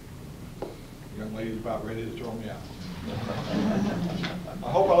clean. The young lady's about ready to throw me out.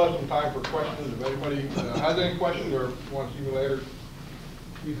 I hope I left some time for questions. If anybody has any questions or wants to see me later.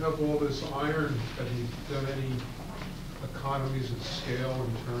 You have all this iron. Have you done any economies of scale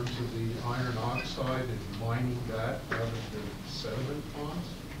in terms of the iron oxide and mining that out of the sediment ponds?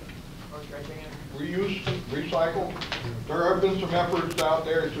 Reuse, recycle. There have been some efforts out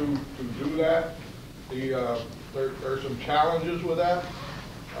there to do that. There are some challenges with that.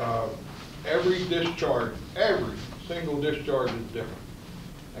 Every discharge, every single discharge is different.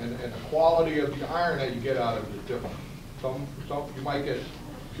 And the quality of the iron that you get out of it is different. Some you might get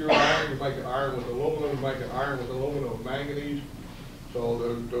pure iron, you might get iron with aluminum, you might get iron with aluminum and manganese. So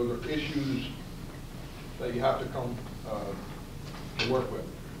those are issues that you have to come to work with.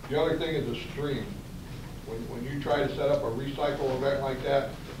 The other thing is the stream. When you try to set up a recycle event like that,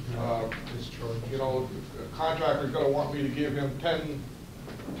 you know, a contractor's going to want me to give him 10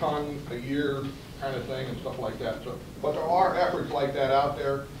 ton a year kind of thing and stuff like that. So, but there are efforts like that out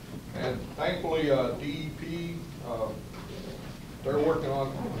there, and thankfully DEP, they're working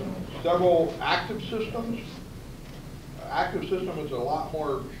on several active systems. Active system is a lot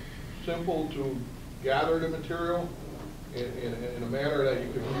more simple to gather the material in a manner that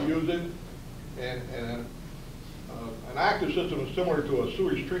you can reuse it, and an active system is similar to a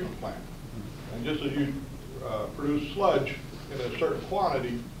sewage treatment plant. And just as you produce sludge in a certain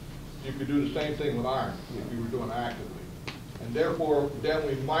quantity, you could do the same thing with iron if you were doing it actively. And therefore, then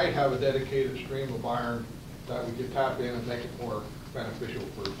we might have a dedicated stream of iron that we could tap in and make it more beneficial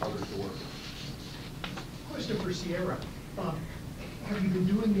for others to work with. Question for Sierra. Have you been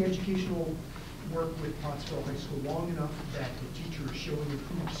doing the educational work with Pottsville High School long enough that the teacher is showing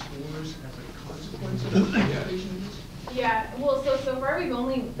improved scores as a consequence of the participation in this? Yeah, well, so far we've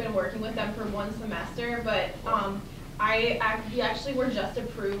only been working with them for 1 semester, but we actually were just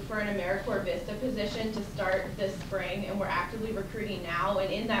approved for an AmeriCorps Vista position to start this spring, and we're actively recruiting now.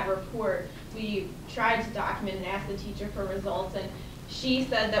 And in that report, we tried to document and ask the teacher for results, and she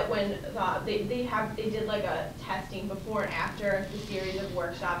said that when they did like a testing before and after the series of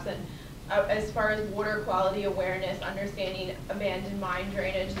workshops, and as far as water quality awareness, understanding abandoned mine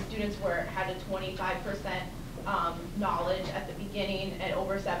drainage, the students had a 25% knowledge at the beginning and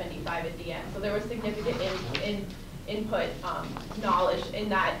over 75 at the end. So there was significant input knowledge in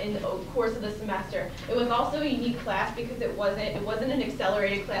the course of the semester. It was also a unique class because it wasn't an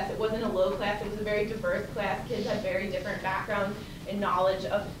accelerated class. It wasn't a low class. It was a very diverse class. Kids had very different backgrounds and knowledge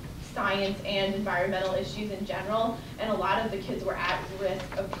of science and environmental issues in general, and a lot of the kids were at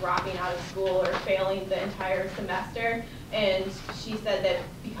risk of dropping out of school or failing the entire semester. And she said that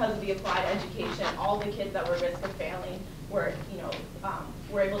because of the applied education, all the kids that were at risk of failing were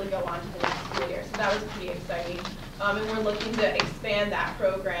able to go on to the next school year. So that was pretty exciting. And we're looking to expand that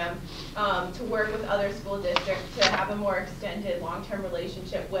program to work with other school districts to have a more extended long-term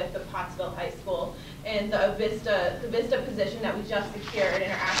relationship with the Pottsville High School. And the Vista position that we just secured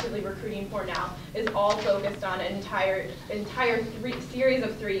and are actively recruiting for now is all focused on an entire series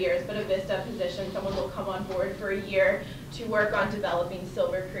of 3 years, but a Vista position, someone will come on board for a year to work on developing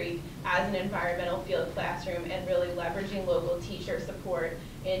Silver Creek as an environmental field classroom and really leveraging local teacher support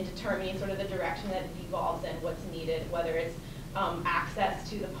in determining sort of the direction that it evolves in, what's needed, whether it's access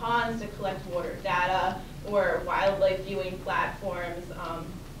to the ponds to collect water data or wildlife viewing platforms.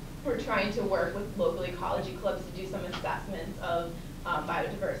 We're trying to work with local ecology clubs to do some assessments of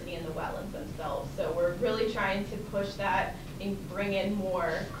biodiversity in the wetlands themselves. So we're really trying to push that and bring in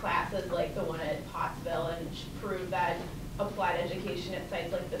more classes like the one at Pottsville and prove that applied education at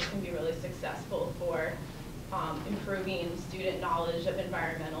sites like this can be really successful for improving student knowledge of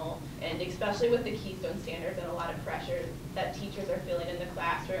environmental, and especially with the Keystone standards and a lot of pressure that teachers are feeling in the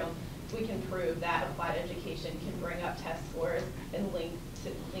classroom, we can prove that applied education can bring up test scores and link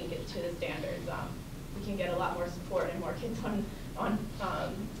it to the standards. We can get a lot more support and more kids on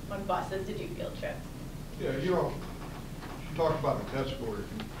buses to do field trips. Yeah, you talked about the test scores.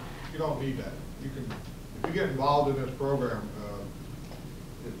 You don't need that. If you get involved in this program,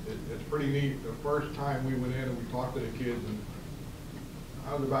 it's pretty neat. The first time we went in and we talked to the kids, and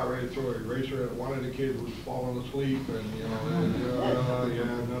I was about ready to throw an eraser at one of the kids was falling asleep, and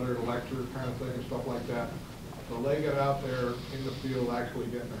another lecture kind of thing and stuff like that. So they get out there in the field, actually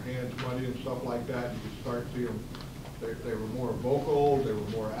getting their hands muddy and stuff like that. You can start to see them. They were more vocal. They were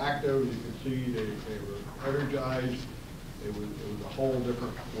more active. You could see they were energized. It was a whole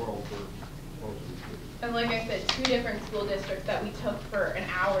different world for most of these kids. And like I said, 2 different school districts that we took for an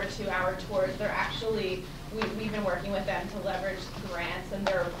hour, 2-hour tours, they're actually, we've been working with them to leverage grants, and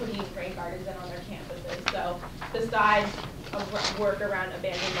they're putting rain gardens in on their campuses. So besides work around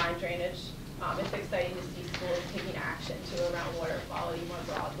abandoned mine drainage, it's exciting to see schools taking action too around water quality more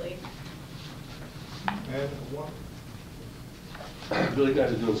broadly. And what? Really,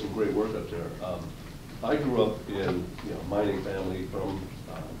 guys are doing some great work up there. I grew up in mining family from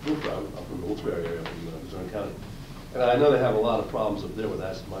up in the Wilkes-Barre area in Missouri County, and I know they have a lot of problems up there with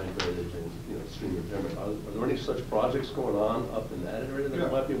acid mine drainage and stream impairment. Are there any such projects going on up in that area that you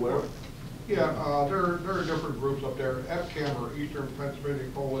might be aware of? Yeah, there are different groups up there. EPCAM, or Eastern Pennsylvania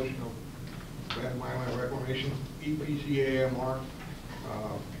Coalition of Abandoned Mineland Reclamation, EPCAMR.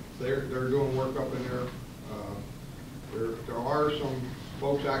 They're doing work up in there. There are some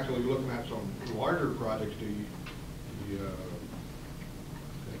folks actually looking at some larger projects. The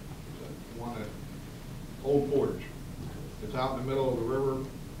one at Old Forge. It's out in the middle of the river.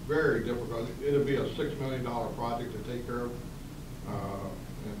 Very difficult. It'll be a $6 million project to take care of.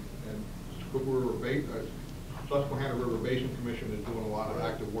 And Susquehanna River Basin Commission is doing a lot of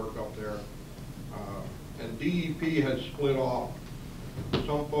active work up there. And DEP has split off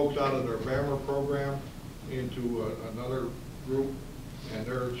some folks out of their BAMR program into another group, and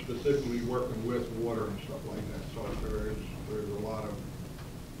they're specifically working with water and stuff like that. So there's a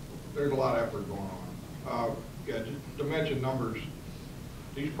lot of effort going on. Yeah, just to mention numbers,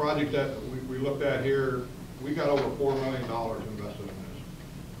 these projects that we looked at here, we got over $4 million invested in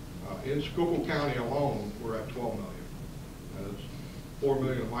this. In Schuylkill County alone, we're at $12 million. That's $4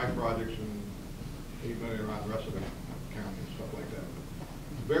 million of my projects and $8 million around the rest of the county and stuff like that.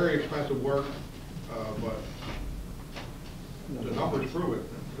 Very expensive work, but the numbers prove it.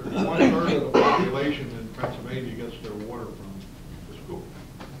 There's 1/3 of the population in Pennsylvania gets their water from the school.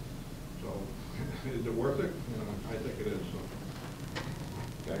 So, is it worth it? I think it is.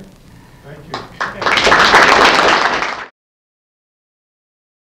 So. Okay. Thank you.